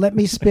 and let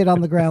me spit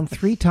on the ground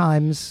 3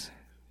 times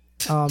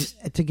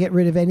to get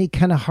rid of any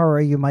kind of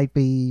horror you might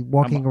be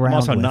walking around I'm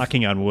also with.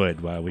 knocking on wood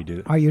while we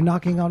do. Are you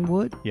knocking on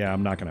wood? Yeah,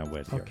 I'm knocking on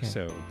wood here. Okay.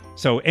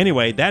 So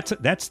anyway,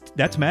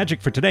 that's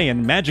magic for today,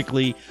 and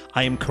magically,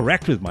 I am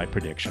correct with my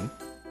prediction.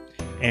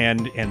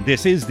 And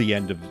this is the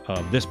end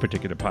of this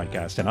particular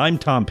podcast. And I'm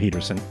Tom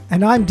Peterson.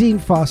 And I'm Dean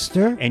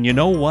Foster. And you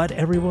know what,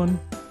 everyone?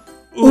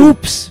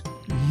 Oops!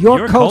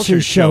 Your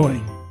culture's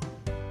showing.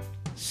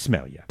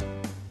 Smell ya.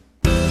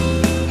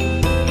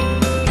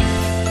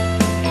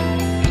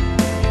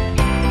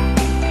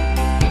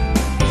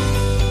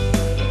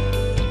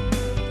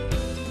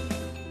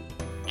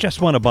 Just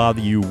want to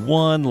bother you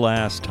one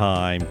last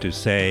time to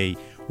say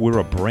we're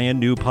a brand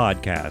new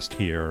podcast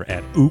here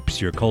at Oops,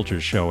 Your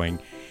Culture's Showing,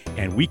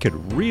 and we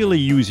could really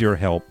use your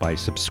help by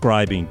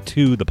subscribing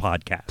to the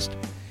podcast.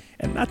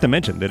 And not to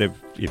mention that if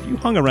you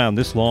hung around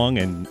this long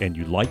and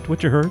you liked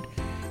what you heard,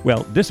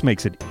 well, this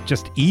makes it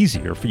just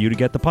easier for you to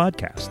get the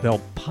podcast.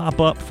 They'll pop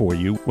up for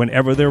you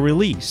whenever they're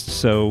released,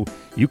 so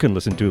you can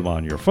listen to them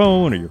on your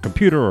phone or your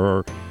computer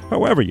or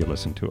however you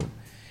listen to them.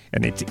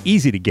 And it's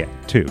easy to get,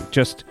 too.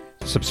 Just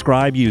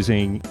subscribe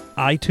using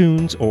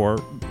iTunes or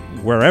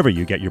wherever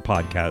you get your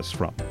podcasts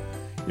from.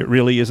 It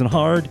really isn't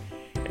hard,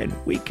 and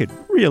we could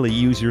really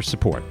use your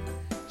support.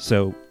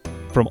 So,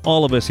 from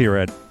all of us here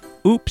at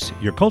Oops,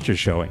 Your Culture's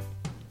Showing,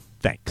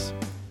 thanks.